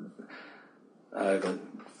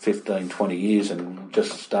 15, 20 years, and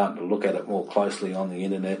just starting to look at it more closely on the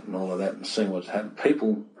internet and all of that and seeing what's happening.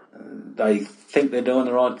 People, they think they're doing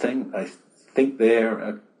the right thing. They think they're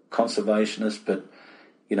a conservationist, but,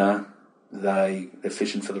 you know, they're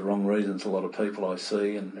fishing for the wrong reasons, a lot of people I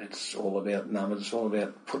see, and it's all about numbers. It's all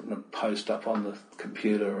about putting a post up on the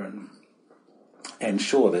computer, and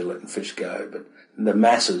sure, they're letting fish go, but the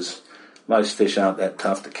masses, most fish aren't that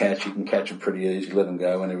tough to catch. You can catch them pretty easy, let them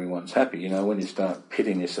go, and everyone's happy. You know, when you start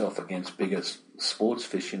pitting yourself against bigger sports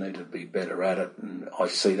fish, you need to be better at it, and I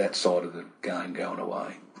see that side of the game going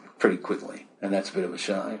away pretty quickly, and that's a bit of a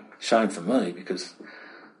shame. Shame for me, because,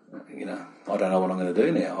 you know, I don't know what I'm going to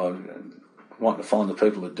do now. I want to find the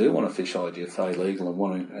people that do want to fish IGFA legal and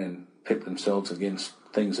want to and pit themselves against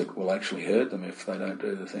things that will actually hurt them if they don't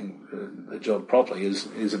do the job properly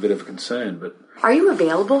is a bit of a concern. But are you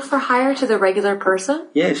available for hire to the regular person?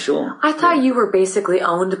 Yeah, sure. I thought you were basically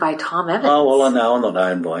owned by Tom Evans. Oh, well, I know I'm not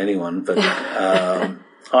owned by anyone, but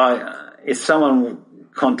if someone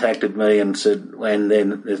contacted me and said, and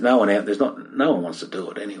then there's no one out, no one wants to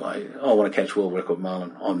do it anyway. I want to catch world record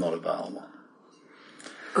marlin. I'm not available.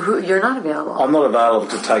 You're not available? I'm not available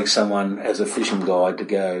to take someone as a fishing guide to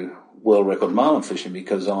go world record marlin fishing,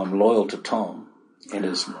 because I'm loyal to Tom, and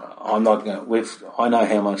I'm not going. I know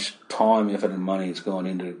how much time, effort, and money has gone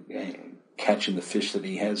into catching the fish that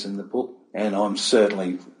he has in the book, and I'm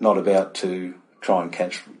certainly not about to try and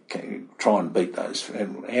beat those.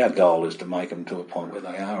 And our goal is to make them to a point where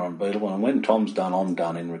they are unbeatable. And when Tom's done, I'm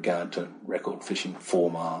done in regard to record fishing for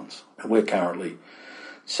marlins. We're currently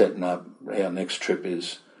setting up, our next trip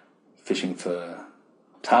is fishing for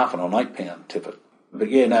tarpon on 8-pound tippet. But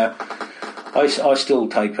yeah, no, I still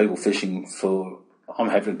take people fishing for, I'm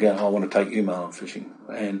happy to go, I want to take you marlin fishing.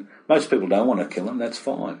 And most people don't want to kill them, that's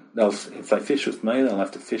fine. If they fish with me, they'll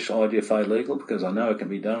have to fish IGFA legal, because I know it can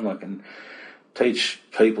be done. I can teach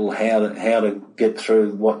people how to get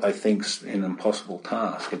through what they think's an impossible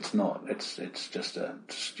task. It's not. It's just a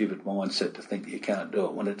stupid mindset to think that you can't do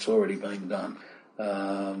it when it's already being done.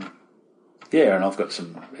 Yeah, and I've got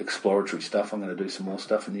some exploratory stuff. I'm going to do some more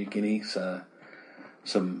stuff in New Guinea, so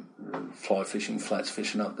some fly fishing, flats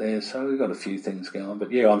fishing up there. So we've got a few things going.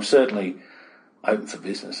 But yeah, I'm certainly open for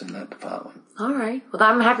business in that department. All right. Well,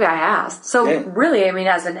 I'm happy I asked. So really, I mean,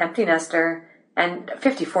 as an empty nester, and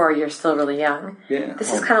 54, you're still really young. Yeah.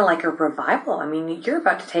 This is kind of like a revival. I mean, you're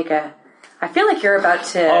about to I feel like you're about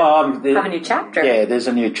to have a new chapter. Yeah, there's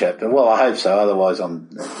a new chapter. Well, I hope so. Otherwise, I'll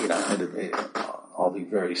be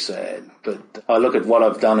very sad. But I look at what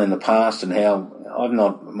I've done in the past and how I'm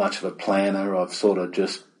not much of a planner. I've sort of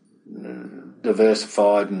just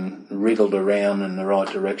diversified and wriggled around in the right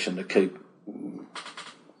direction to keep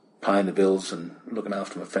paying the bills and looking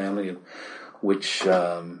after my family, which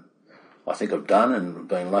I think I've done, and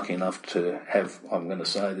been lucky enough to have, I'm going to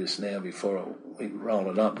say this now before we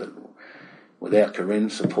roll it up, that without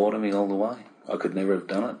Corinne supporting me all the way, I could never have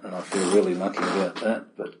done it, and I feel really lucky about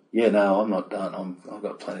that. But yeah, no, I'm not done. I've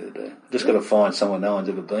got plenty to do. Just got to find someone no one's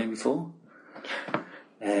ever been before,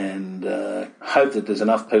 and hope that there's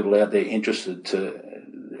enough people out there interested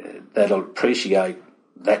that'll appreciate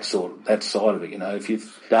that side of it. You know, if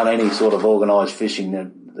you've done any sort of organised fishing,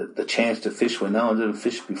 the chance to fish where no one's ever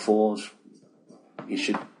fished before, you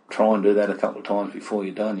should try and do that a couple of times before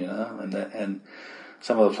you're done. You know, and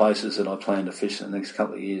some of the places that I plan to fish in the next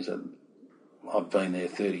couple of years, I've been there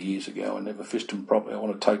 30 years ago and never fished them properly. I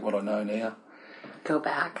want to take what I know now, go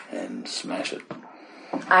back and smash it.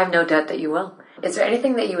 I have no doubt that you will. Is there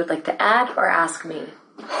anything that you would like to add or ask me?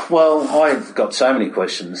 Well, I've got so many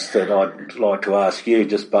questions that I'd like to ask you,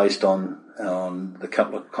 just based on the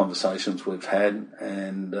couple of conversations we've had,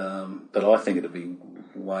 and but I think it'd be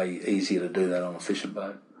way easier to do that on a fishing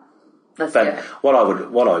boat. Let's do it. What I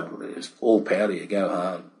would is all power to you,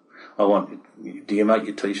 go hard. Do you make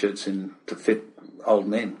your t-shirts to fit old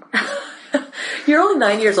men? You're only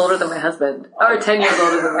 9 years older than my husband, or 10 years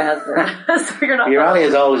older than my husband. So you're not. You're only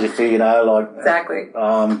as old as you feel, you know. Like exactly.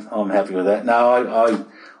 I'm happy with that. No,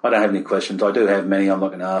 I don't have any questions. I do have many. I'm not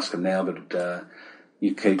going to ask them now, but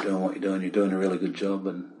you keep doing what you're doing. You're doing a really good job,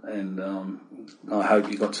 and I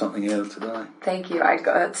hope you got something out of today. Thank you.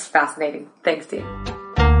 It's fascinating. Thanks, Steve.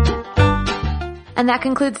 And that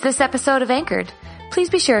concludes this episode of Anchored. Please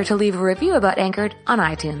be sure to leave a review about Anchored on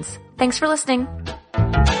iTunes. Thanks for listening.